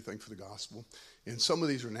 They'll do anything for the gospel. And some of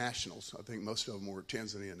these are nationals. I think most of them were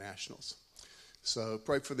Tanzania nationals. So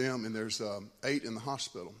pray for them. And there's 8 in the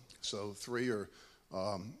hospital. So 3 are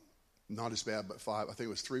not as bad, but 5. I think it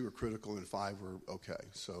was 3 were critical and 5 were okay.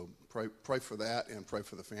 So pray for that, and pray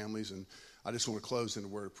for the families. And I just want to close in a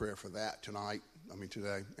word of prayer for that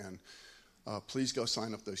today. And please go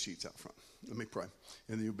sign up those sheets out front. Let me pray,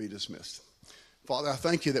 and then you'll be dismissed. Father, I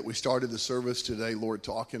thank you that we started the service today, Lord,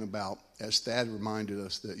 talking about, as Thad reminded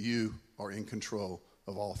us, that you are in control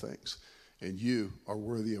of all things, and you are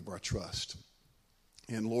worthy of our trust.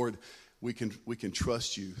 And Lord, we can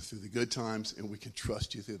trust you through the good times, and we can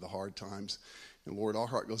trust you through the hard times. And Lord, our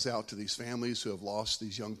heart goes out to these families who have lost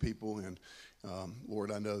these young people. And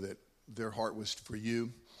Lord, I know that their heart was for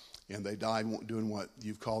you, and they died doing what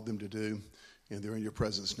you've called them to do, and they're in your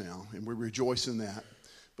presence now. And we rejoice in that.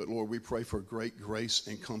 But Lord, we pray for great grace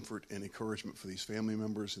and comfort and encouragement for these family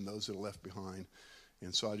members and those that are left behind.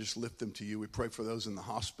 And so I just lift them to you. We pray for those in the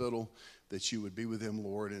hospital, that you would be with them,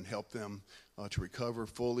 Lord, and help them to recover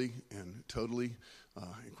fully and totally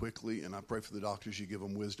and quickly. And I pray for the doctors, you give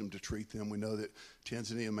them wisdom to treat them. We know that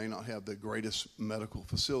Tanzania may not have the greatest medical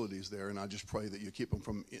facilities there, and I just pray that you keep them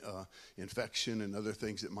from infection and other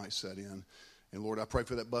things that might set in. And Lord, I pray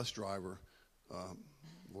for that bus driver,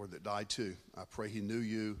 Lord, that died too. I pray he knew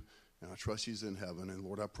you, and I trust he's in heaven. And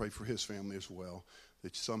Lord, I pray for his family as well,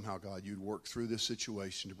 that somehow, God, you'd work through this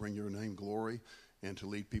situation to bring your name glory and to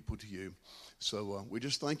lead people to you. So we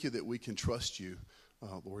just thank you that we can trust you,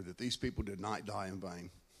 Lord, that these people did not die in vain,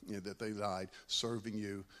 that they died serving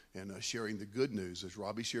you and sharing the good news, as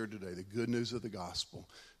Robbie shared today, the good news of the gospel.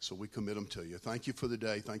 So we commit them to you. Thank you for the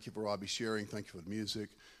day. Thank you for Robbie sharing. Thank you for the music.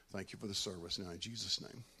 Thank you for the service. Now, in Jesus'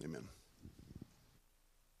 name, amen.